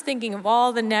 And I'm just thinking of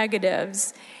all the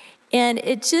negatives. And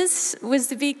it just was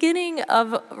the beginning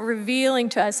of revealing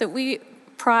to us that we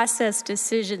process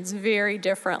decisions very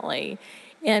differently.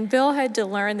 And Bill had to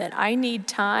learn that I need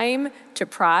time to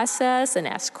process and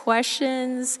ask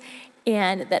questions,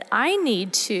 and that I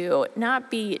need to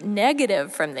not be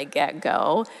negative from the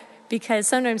get-go, because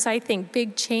sometimes I think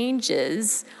big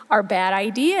changes are bad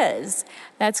ideas.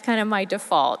 That's kind of my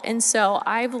default. And so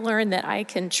I've learned that I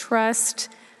can trust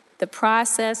the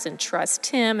process and trust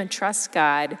him and trust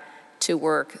God to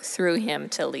work through him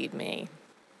to lead me.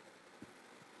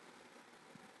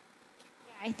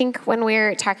 I think when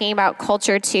we're talking about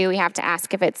culture too, we have to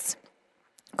ask if it's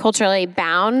culturally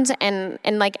bound, and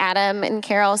like Adam and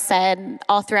Carol said,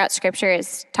 all throughout Scripture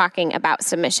is talking about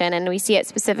submission, and we see it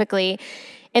specifically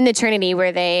in the Trinity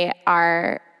where they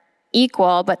are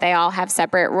equal, but they all have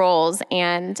separate roles.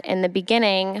 And in the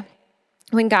beginning,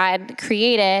 when God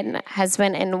created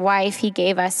husband and wife, he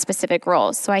gave us specific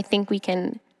roles. So I think we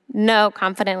can know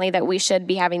confidently that we should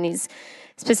be having these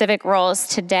specific roles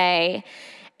today.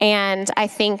 And I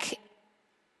think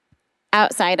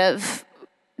outside of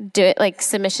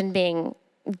submission being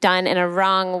done in a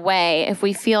wrong way, if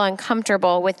we feel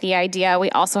uncomfortable with the idea, we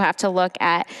also have to look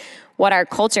at what our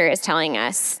culture is telling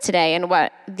us today and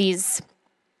what these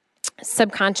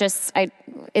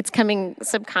it's coming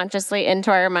subconsciously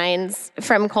into our minds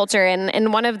from culture.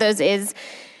 And one of those is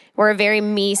we're a very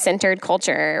me-centered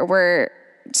culture. We're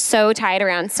so tied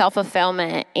around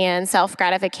self-fulfillment and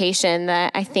self-gratification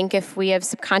that I think if we have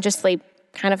subconsciously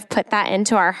kind of put that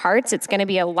into our hearts, it's going to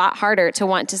be a lot harder to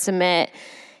want to submit,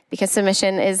 because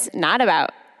submission is not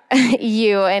about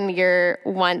you and your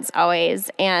wants always.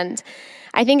 And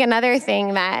I think another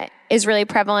thing that is really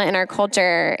prevalent in our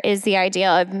culture is the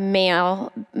idea of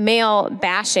male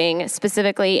bashing,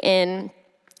 specifically in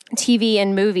TV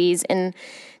and movies, and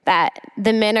that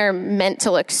the men are meant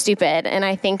to look stupid. And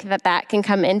I think that can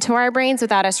come into our brains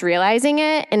without us realizing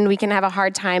it, and we can have a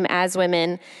hard time as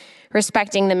women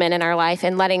respecting the men in our life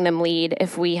and letting them lead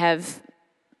if we have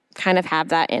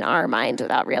that in our mind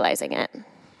without realizing it.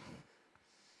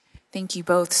 Thank you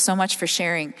both so much for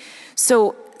sharing.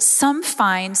 So some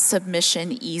find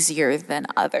submission easier than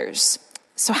others.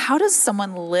 So how does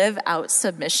someone live out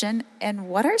submission, and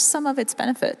what are some of its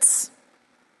benefits?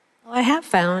 Well, I have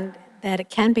found that it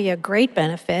can be a great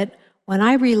benefit when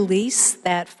I release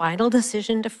that final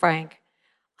decision to Frank.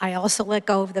 I also let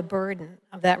go of the burden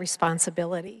of that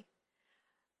responsibility.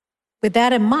 With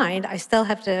that in mind, I still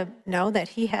have to know that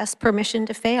he has permission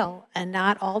to fail, and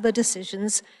not all the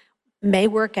decisions may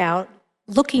work out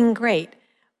looking great.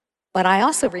 But I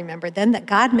also remember then that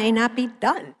God may not be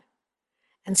done.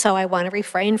 And so I want to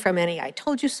refrain from any I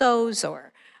told you so's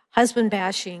or husband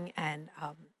bashing, and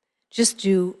just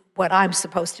do what I'm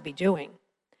supposed to be doing.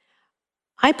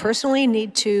 I personally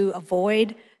need to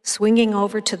avoid swinging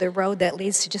over to the road that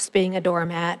leads to just being a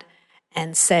doormat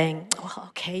and saying, well,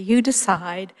 okay, you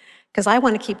decide, because I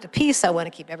want to keep the peace, I want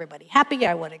to keep everybody happy,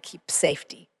 I want to keep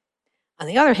safety. On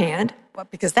the other hand,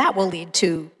 because that will lead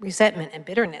to resentment and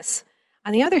bitterness.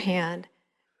 On the other hand,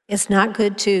 it's not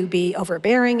good to be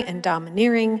overbearing and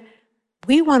domineering.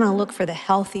 We want to look for the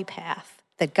healthy path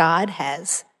that God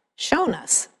has shown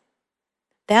us.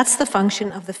 That's the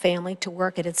function of the family, to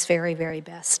work at its very, very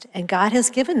best. And God has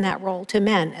given that role to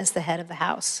men as the head of the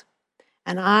house.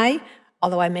 And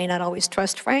although I may not always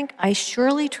trust Frank, I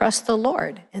surely trust the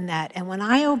Lord in that. And when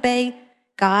I obey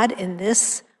God in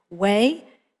this way,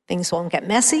 things won't get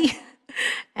messy,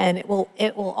 and it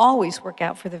will always work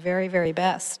out for the very, very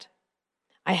best.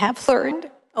 I have learned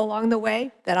along the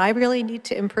way that I really need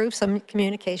to improve some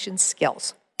communication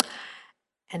skills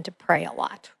and to pray a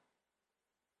lot.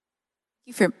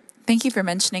 Thank you for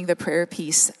mentioning the prayer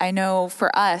piece. I know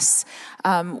for us,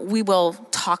 we will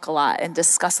talk a lot and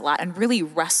discuss a lot and really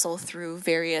wrestle through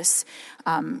various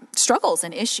struggles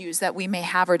and issues that we may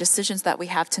have or decisions that we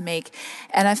have to make.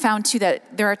 And I found too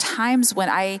that there are times when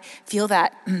I feel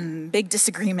that big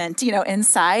disagreement,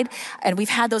 inside, and we've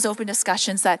had those open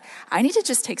discussions that I need to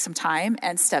just take some time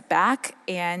and step back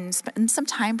and spend some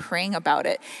time praying about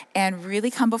it and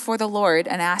really come before the Lord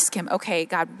and ask him, okay,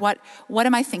 God, what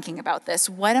am I thinking about this?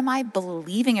 What am I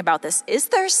believing about this? Is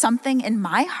there something in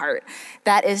my heart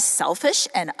that is selfish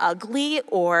and ugly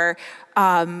or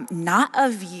not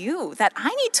of you that I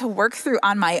need to work through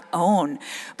on my own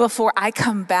before I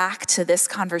come back to this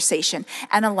conversation?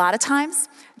 And a lot of times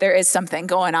there is something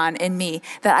going on in me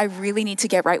that I really need to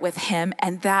get right with him,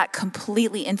 and that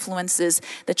completely influences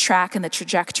the track and the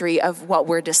trajectory of what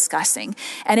we're discussing.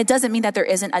 And it doesn't mean that there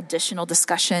isn't additional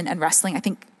discussion and wrestling. I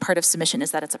think part of submission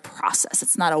is that it's a process.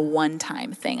 It's not a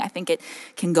one-time thing. I think it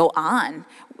can go on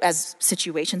as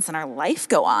situations in our life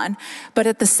go on, but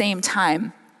at the same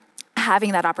time,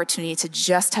 having that opportunity to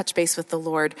just touch base with the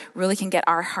Lord really can get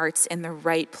our hearts in the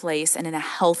right place and in a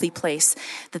healthy place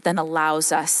that then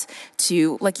allows us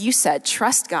to, like you said,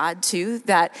 trust God too,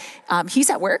 that he's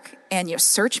at work, and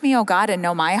search me, oh God, and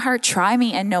know my heart, try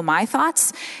me and know my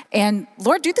thoughts. And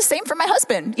Lord, do the same for my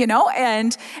husband,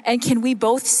 and can we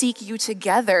both seek you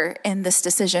together in this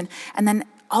decision? And then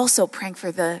also praying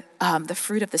for the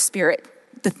fruit of the Spirit,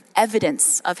 the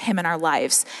evidence of him in our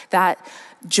lives, that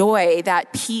joy,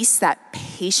 that peace, that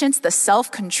patience, the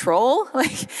self-control,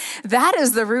 that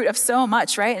is the root of so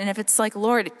much, right? And if it's like,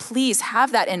 Lord, please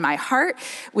have that in my heart.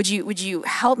 Would you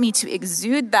help me to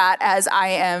exude that as I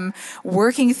am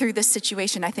working through this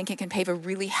situation? I think it can pave a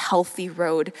really healthy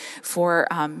road for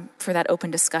that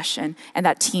open discussion and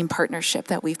that team partnership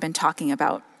that we've been talking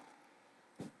about.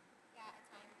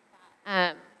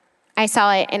 I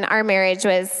saw it in our marriage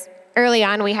was early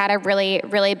on, we had a really,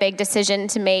 really big decision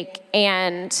to make.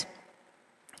 And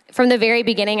from the very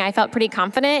beginning, I felt pretty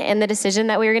confident in the decision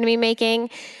that we were going to be making.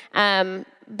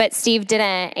 But Steve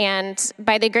didn't. And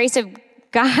by the grace of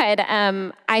God,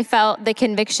 I felt the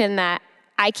conviction that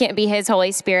I can't be his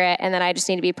Holy Spirit and that I just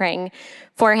need to be praying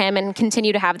for him and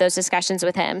continue to have those discussions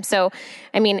with him. So,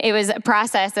 it was a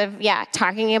process of,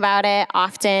 talking about it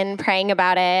often, praying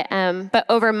about it. But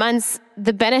over months,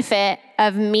 the benefit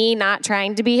of me not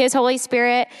trying to be his Holy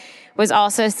Spirit was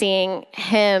also seeing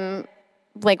him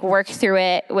work through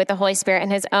it with the Holy Spirit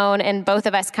and his own, and both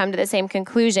of us come to the same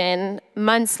conclusion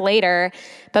months later,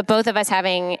 but both of us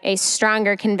having a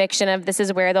stronger conviction of this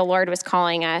is where the Lord was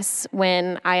calling us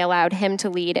when I allowed him to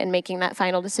lead in making that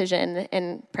final decision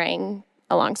and praying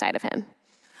alongside of him.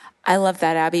 I love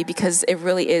that, Abby, because it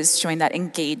really is showing that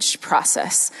engaged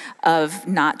process of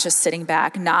not just sitting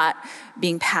back, not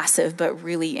being passive, but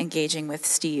really engaging with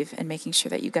Steve and making sure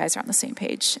that you guys are on the same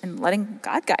page and letting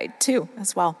God guide too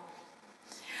as well.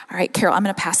 All right, Carol, I'm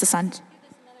going to pass this on.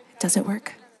 Does it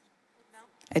work?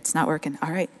 It's not working. All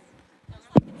right.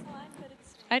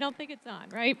 I don't think it's on,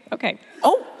 right? Okay.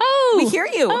 Oh, we hear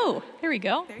you. Oh, there we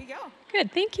go. There you go.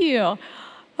 Good, thank you.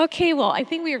 Okay, well, I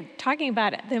think we were talking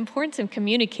about the importance of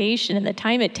communication and the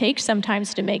time it takes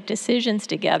sometimes to make decisions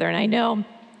together. And I know,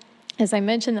 as I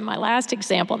mentioned in my last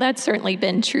example, that's certainly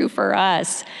been true for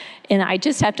us. And I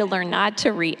just have to learn not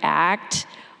to react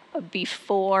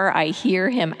before I hear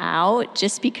him out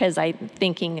just because I'm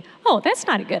thinking, oh, that's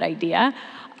not a good idea.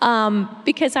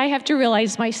 Because I have to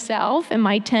realize myself and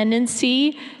my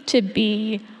tendency to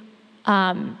be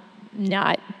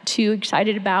not too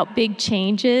excited about big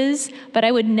changes, but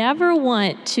I would never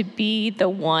want to be the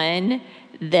one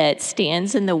that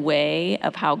stands in the way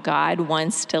of how God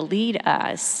wants to lead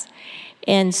us.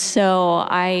 And so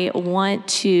I want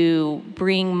to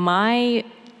bring my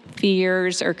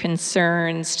fears or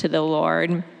concerns to the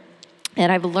Lord.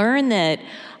 And I've learned that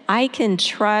I can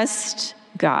trust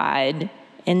God.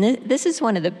 And this is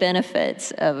one of the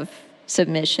benefits of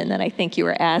submission that I think you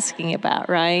were asking about,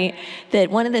 right? That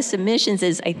one of the submissions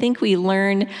is I think we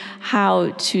learn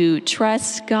how to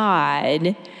trust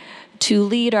God to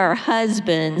lead our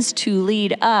husbands, to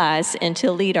lead us, and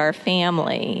to lead our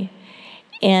family.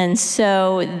 And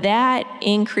so that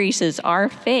increases our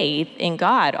faith in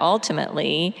God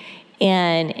ultimately,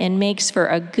 and makes for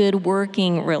a good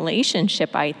working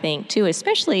relationship, I think, too,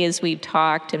 especially as we've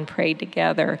talked and prayed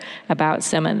together about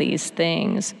some of these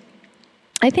things.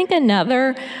 I think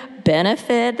another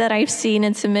benefit that I've seen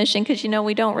in submission, because,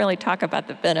 we don't really talk about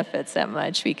the benefits that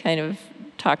much. We kind of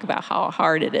talk about how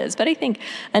hard it is. But I think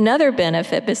another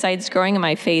benefit, besides growing in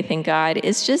my faith in God,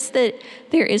 is just that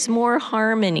there is more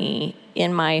harmony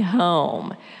in my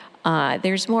home.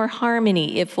 There's more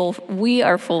harmony if we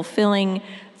are fulfilling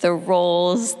the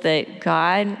roles that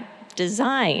God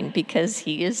designed, because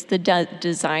He is the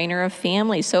designer of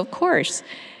family. So, of course,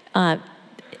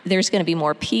 there's going to be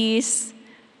more peace,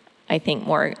 I think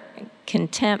more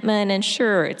contentment, and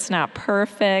sure, it's not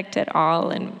perfect at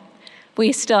all, and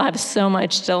we still have so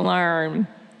much to learn,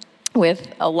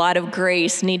 with a lot of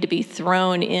grace need to be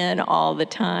thrown in all the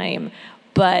time.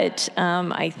 But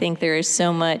I think there is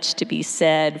so much to be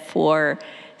said for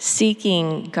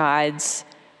seeking God's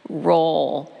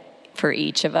role for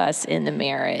each of us in the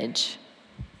marriage.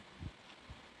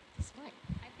 I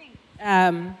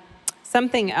think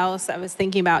something else I was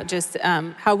thinking about, just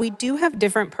how we do have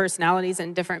different personalities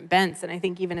and different bents. And I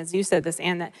think even as you said this,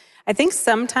 Anne, that I think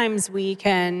sometimes we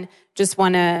can just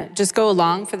want to just go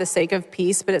along for the sake of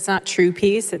peace, but it's not true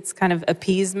peace. It's kind of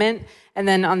appeasement. And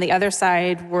then on the other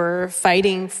side, we're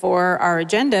fighting for our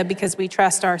agenda because we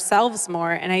trust ourselves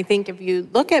more. And I think if you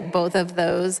look at both of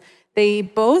those, they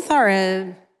both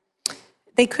are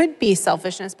they could be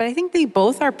selfishness, but I think they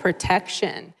both are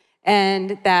protection.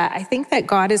 And that I think that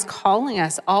God is calling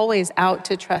us always out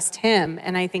to trust Him.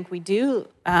 And I think we do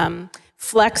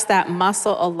flex that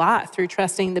muscle a lot through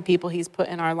trusting the people He's put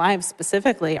in our lives,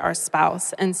 specifically our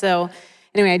spouse. And so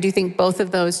anyway, I do think both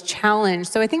of those challenge.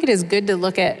 So I think it is good to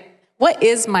look at what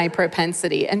is my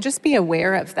propensity and just be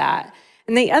aware of that.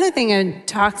 And the other thing it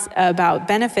talks about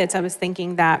benefits, I was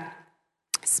thinking that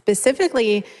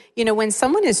specifically, when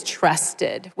someone is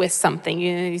trusted with something,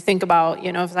 you think about,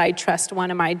 if I trust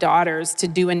one of my daughters to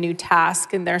do a new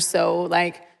task and they're so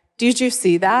like, did you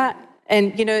see that?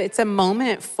 And, it's a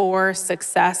moment for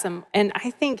success. And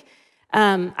I think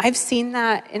I've seen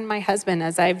that in my husband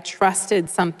as I've trusted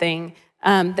something,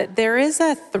 that there is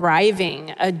a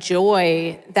thriving, a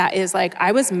joy that is like,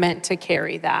 I was meant to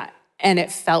carry that and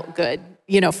it felt good,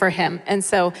 for him. And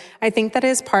so I think that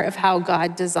is part of how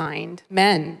God designed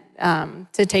men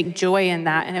to take joy in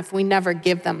that. And if we never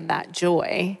give them that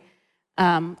joy,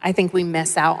 I think we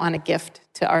miss out on a gift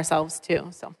to ourselves too.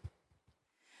 So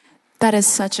that is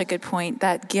such a good point,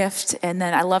 that gift. And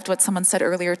then I loved what someone said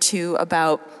earlier too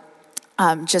about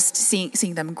just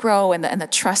seeing them grow and the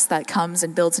trust that comes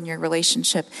and builds in your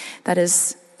relationship. That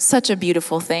is such a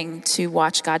beautiful thing to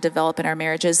watch God develop in our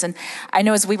marriages. And I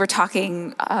know as we were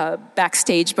talking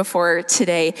backstage before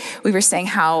today, we were saying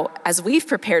how as we've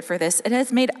prepared for this, it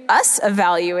has made us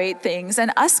evaluate things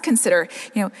and us consider,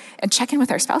 and check in with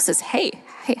our spouses. Hey,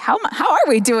 how are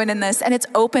we doing in this? And it's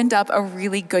opened up a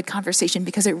really good conversation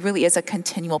because it really is a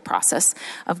continual process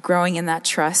of growing in that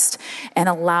trust and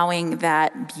allowing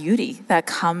that beauty that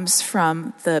comes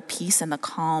from the peace and the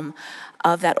calm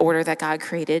of that order that God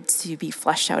created to be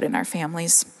fleshed out in our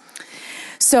families.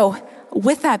 So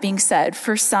with that being said,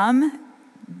 for some,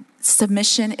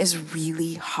 submission is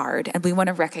really hard, and we want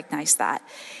to recognize that.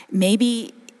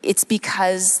 Maybe it's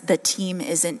because the team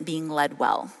isn't being led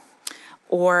well,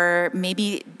 or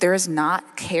maybe there is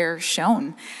not care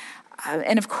shown.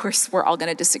 And of course, we're all going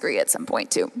to disagree at some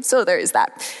point too. So there is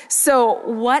that. So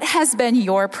what has been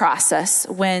your process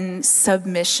when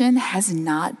submission has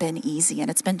not been easy and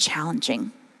it's been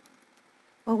challenging?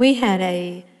 Well, we had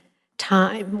a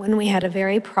time when we had a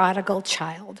very prodigal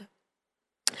child.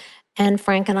 And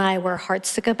Frank and I were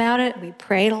heartsick about it. We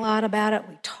prayed a lot about it.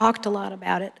 We talked a lot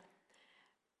about it.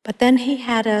 But then he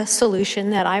had a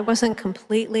solution that I wasn't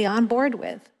completely on board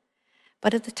with.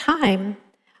 But at the time,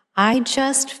 I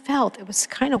just felt, it was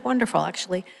kind of wonderful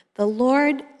actually, the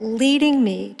Lord leading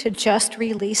me to just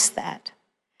release that.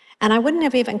 And I wouldn't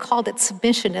have even called it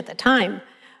submission at the time,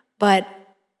 but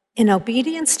in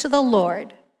obedience to the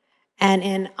Lord and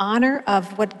in honor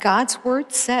of what God's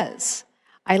word says,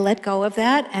 I let go of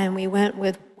that and we went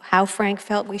with how Frank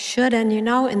felt we should. And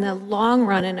in the long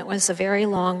run, and it was a very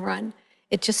long run,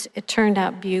 it turned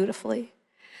out beautifully.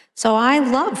 So I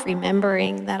love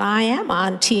remembering that I am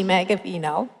on Team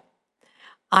Agavino.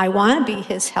 I want to be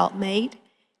his helpmate.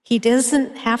 He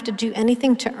doesn't have to do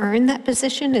anything to earn that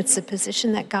position. It's a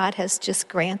position that God has just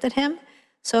granted him.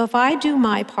 So if I do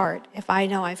my part, if I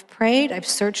know I've prayed, I've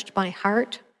searched my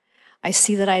heart, I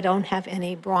see that I don't have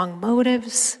any wrong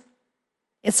motives,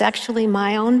 it's actually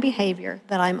my own behavior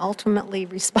that I'm ultimately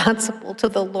responsible to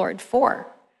the Lord for,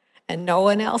 and no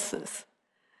one else's.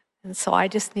 And so I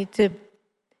just need to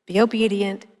be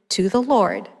obedient to the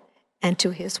Lord and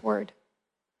to his word,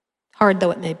 hard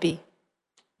though it may be.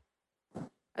 I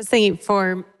was thinking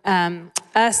for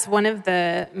us, one of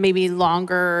the maybe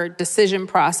longer decision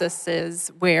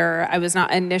processes where I was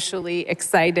not initially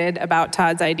excited about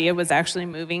Todd's idea was actually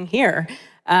moving here.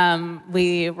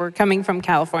 We were coming from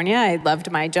California. I loved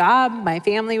my job. My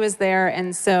family was there.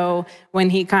 And so when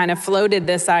he kind of floated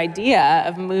this idea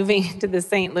of moving to the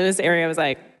St. Louis area, I was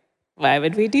like, why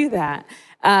would we do that?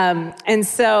 And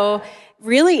so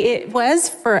really it was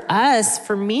for us,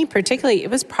 for me particularly,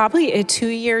 it was probably a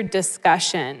 2-year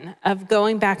discussion of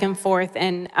going back and forth.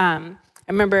 And I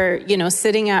remember,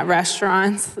 sitting at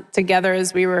restaurants together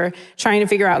as we were trying to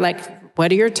figure out,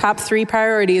 what are your top 3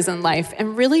 priorities in life?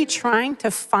 And really trying to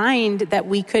find that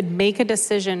we could make a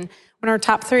decision when our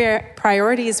top 3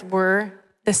 priorities were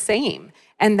the same.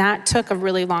 And that took a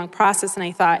really long process. And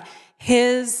I thought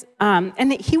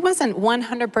and he wasn't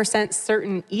 100%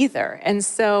 certain either. And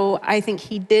so I think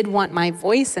he did want my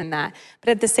voice in that. But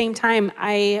at the same time,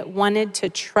 I wanted to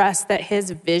trust that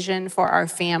his vision for our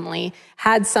family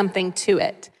had something to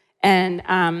it. And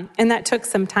that took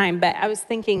some time. But I was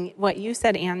thinking what you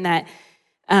said, Anne, that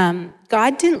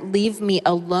God didn't leave me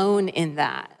alone in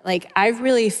that. I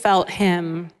really felt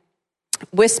him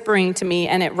whispering to me,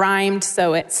 and it rhymed,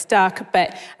 so it stuck,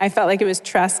 but I felt like it was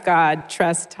trust God,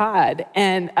 trust Todd.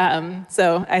 And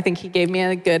so I think he gave me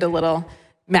a little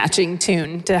matching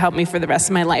tune to help me for the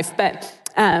rest of my life. But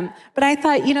I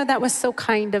thought, that was so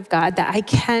kind of God that I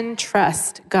can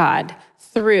trust God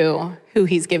through who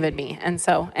he's given me. And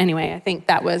so anyway, I think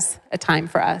that was a time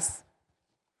for us.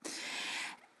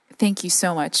 Thank you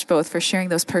so much, both, for sharing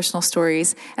those personal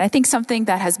stories. And I think something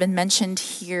that has been mentioned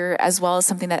here, as well as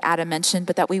something that Adam mentioned,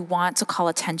 but that we want to call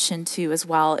attention to as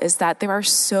well, is that there are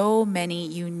so many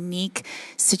unique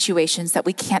situations that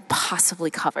we can't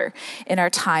possibly cover in our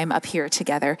time up here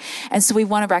together. And so we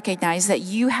want to recognize that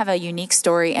you have a unique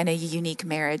story and a unique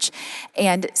marriage.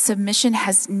 And submission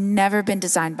has never been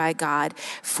designed by God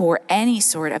for any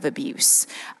sort of abuse,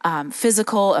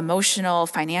 physical, emotional,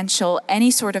 financial, any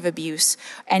sort of abuse,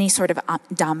 any sort of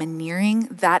domineering.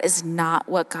 That is not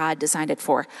what God designed it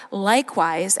for.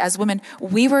 Likewise, as women,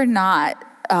 we were not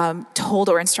told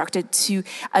or instructed to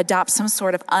adopt some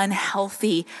sort of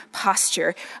unhealthy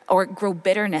posture or grow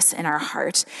bitterness in our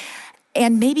heart.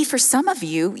 And maybe for some of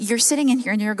you, you're sitting in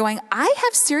here and you're going, I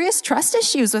have serious trust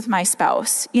issues with my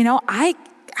spouse.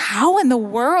 How in the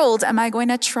world am I going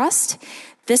to trust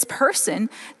this person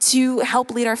to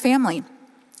help lead our family?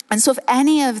 And so if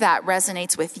any of that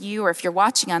resonates with you, or if you're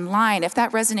watching online, if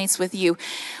that resonates with you,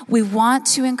 we want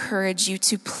to encourage you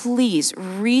to please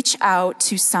reach out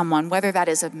to someone, whether that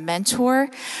is a mentor,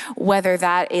 whether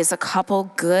that is a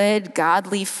couple good,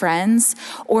 godly friends,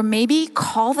 or maybe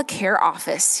call the care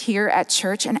office here at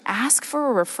church and ask for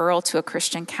a referral to a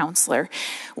Christian counselor.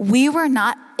 We were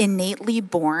not innately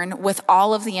born with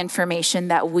all of the information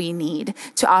that we need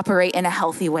to operate in a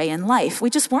healthy way in life. We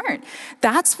just weren't.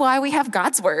 That's why we have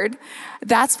God's word.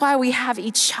 That's why we have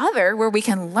each other, where we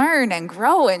can learn and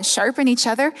grow and sharpen each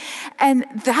other. And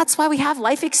that's why we have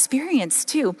life experience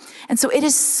too. And so it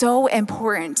is so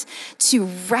important to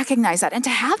recognize that and to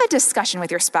have a discussion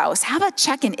with your spouse. Have a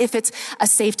check-in if it's a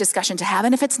safe discussion to have.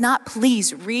 And if it's not,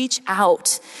 please reach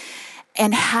out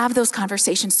and have those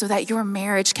conversations so that your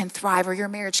marriage can thrive or your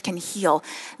marriage can heal.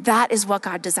 That is what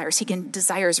God desires. He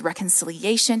desires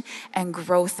reconciliation and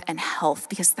growth and health,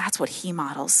 because that's what he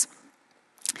models.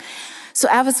 So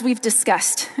as we've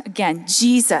discussed, again,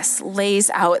 Jesus lays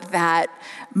out that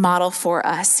model for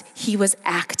us. He was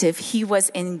active, he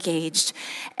was engaged,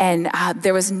 and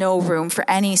there was no room for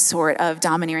any sort of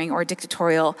domineering or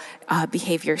dictatorial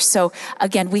behavior. So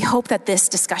again, we hope that this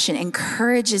discussion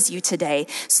encourages you today,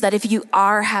 so that if you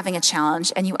are having a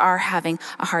challenge and you are having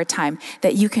a hard time,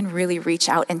 that you can really reach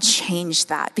out and change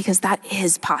that, because that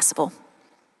is possible.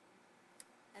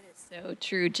 So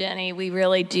true, Jenny. We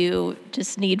really do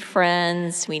just need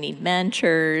friends. We need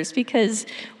mentors, because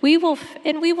we will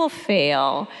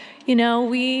fail.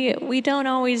 We don't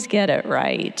always get it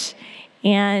right.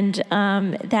 And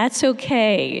that's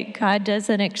okay. God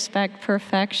doesn't expect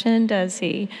perfection, does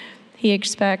he?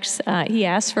 He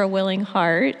asks for a willing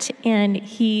heart, and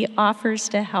he offers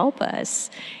to help us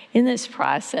in this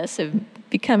process of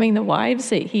becoming the wives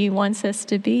that he wants us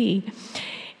to be.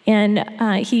 And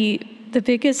the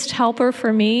biggest helper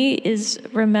for me is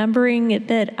remembering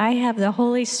that I have the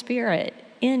Holy Spirit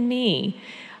in me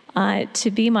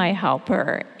to be my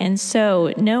helper. And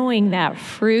so knowing that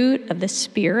fruit of the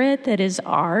Spirit that is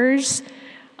ours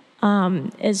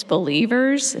as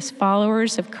believers, as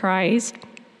followers of Christ,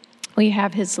 we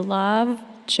have his love,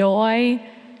 joy,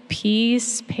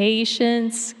 peace,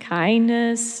 patience,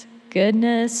 kindness,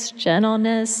 goodness,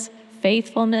 gentleness,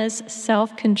 faithfulness,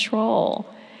 self-control.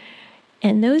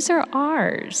 And those are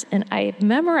ours. And I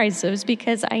memorize those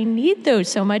because I need those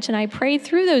so much, and I pray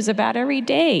through those about every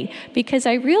day because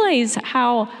I realize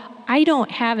how I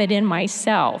don't have it in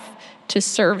myself to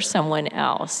serve someone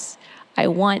else. I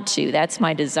want to. That's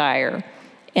my desire.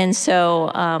 And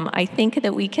so I think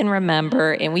that we can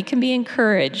remember and we can be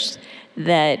encouraged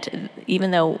that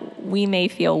even though we may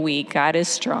feel weak, God is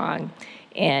strong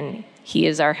and he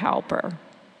is our helper.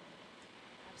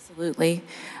 Absolutely.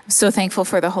 I'm so thankful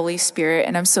for the Holy Spirit,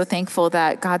 and I'm so thankful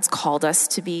that God's called us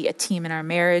to be a team in our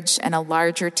marriage and a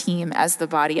larger team as the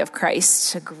body of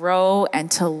Christ, to grow and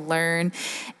to learn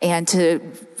and to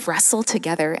wrestle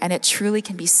together. And it truly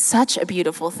can be such a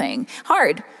beautiful thing.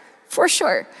 Hard, for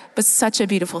sure, but such a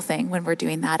beautiful thing when we're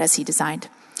doing that as he designed.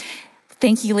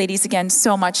 Thank you, ladies, again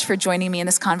so much for joining me in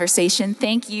this conversation.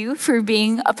 Thank you for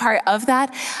being a part of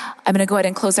that. I'm going to go ahead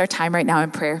and close our time right now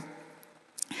in prayer.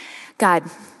 God,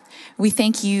 we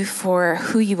thank you for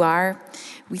who you are.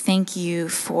 We thank you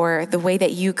for the way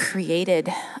that you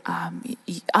created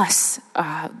us,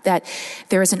 that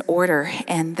there is an order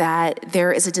and that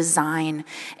there is a design,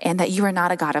 and that you are not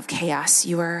a God of chaos.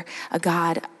 You are a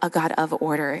God of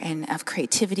order and of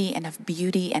creativity and of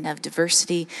beauty and of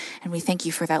diversity. And we thank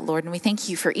you for that, Lord. And we thank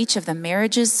you for each of the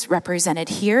marriages represented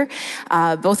here,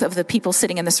 both of the people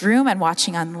sitting in this room and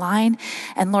watching online.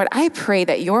 And Lord, I pray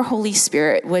that your Holy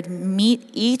Spirit would meet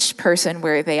each person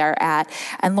where they are at.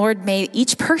 And Lord, may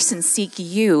each person seek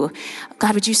you.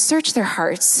 God, would you search their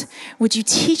hearts? Would you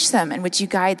teach them and would you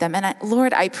guide them? And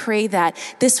Lord, I pray that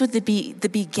this would be the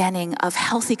beginning of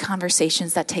healthy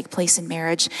conversations that take place in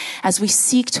marriage as we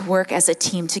seek to work as a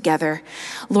team together.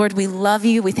 Lord, we love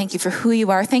you. We thank you for who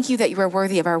you are. Thank you that you are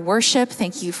worthy of our worship.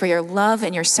 Thank you for your love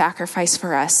and your sacrifice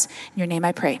for us. In your name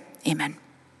I pray. Amen.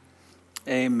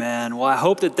 Amen. Well, I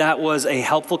hope that was a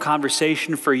helpful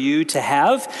conversation for you to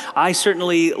have. I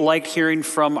certainly like hearing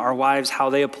from our wives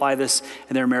how they apply this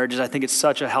in their marriages. I think it's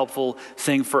such a helpful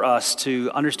thing for us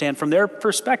to understand from their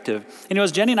perspective. And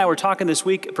as Jenny and I were talking this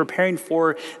week, preparing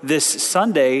for this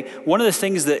Sunday, one of the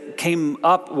things that came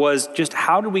up was just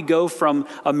how do we go from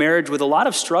a marriage with a lot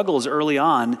of struggles early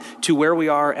on to where we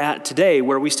are at today,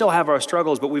 where we still have our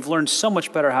struggles, but we've learned so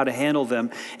much better how to handle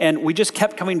them. And we just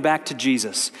kept coming back to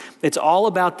Jesus. It's all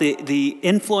about the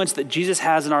influence that Jesus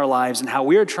has in our lives and how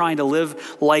we are trying to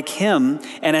live like him.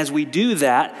 And as we do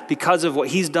that, because of what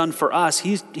he's done for us,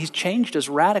 he's changed us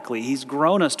radically. He's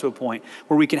grown us to a point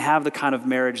where we can have the kind of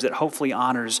marriage that hopefully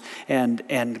honors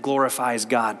and glorifies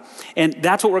God. And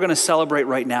that's what we're going to celebrate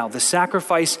right now, the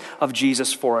sacrifice of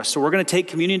Jesus for us. So we're going to take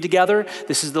communion together.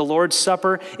 This is the Lord's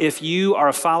Supper. If you are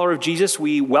a follower of Jesus,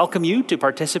 we welcome you to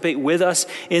participate with us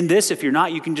in this. If you're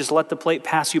not, you can just let the plate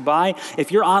pass you by.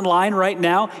 If you're online right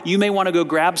now, you may want to go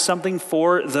grab something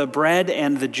for the bread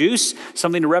and the juice,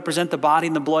 something to represent the body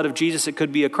and the blood of Jesus. It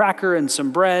could be a cracker and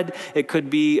some bread. It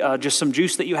could be just some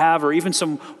juice that you have, or even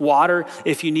some water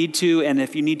if you need to. And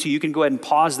if you need to, you can go ahead and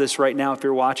pause this right now if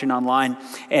you're watching online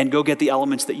and go get the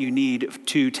elements that you need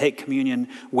to take communion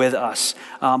with us.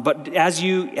 But as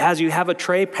you have a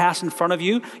tray pass in front of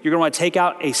you, you're going to want to take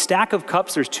out a stack of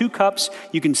cups. There's 2 cups.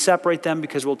 You can separate them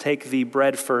because we'll take the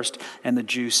bread first and the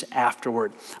juice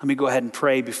afterward. Let me go ahead and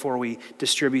pray before we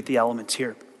distribute the elements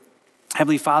here.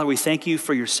 Heavenly Father, we thank you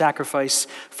for your sacrifice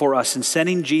for us in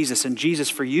sending Jesus, and Jesus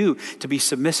for you to be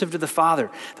submissive to the Father.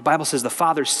 The Bible says the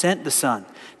Father sent the Son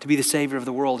to be the Savior of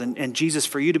the world, and Jesus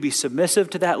for you to be submissive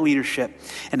to that leadership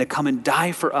and to come and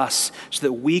die for us so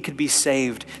that we could be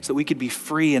saved, so that we could be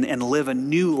free and live a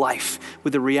new life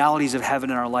with the realities of heaven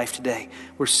in our life today.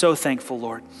 We're so thankful,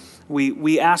 Lord.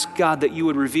 We ask, God, that you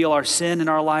would reveal our sin in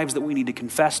our lives that we need to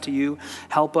confess to you.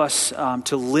 Help us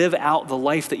to live out the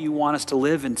life that you want us to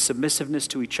live in submissiveness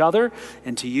to each other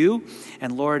and to you.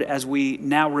 And Lord, as we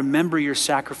now remember your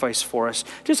sacrifice for us,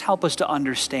 just help us to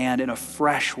understand in a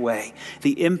fresh way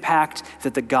the impact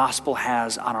that the gospel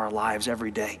has on our lives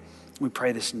every day. We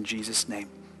pray this in Jesus' name.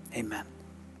 Amen.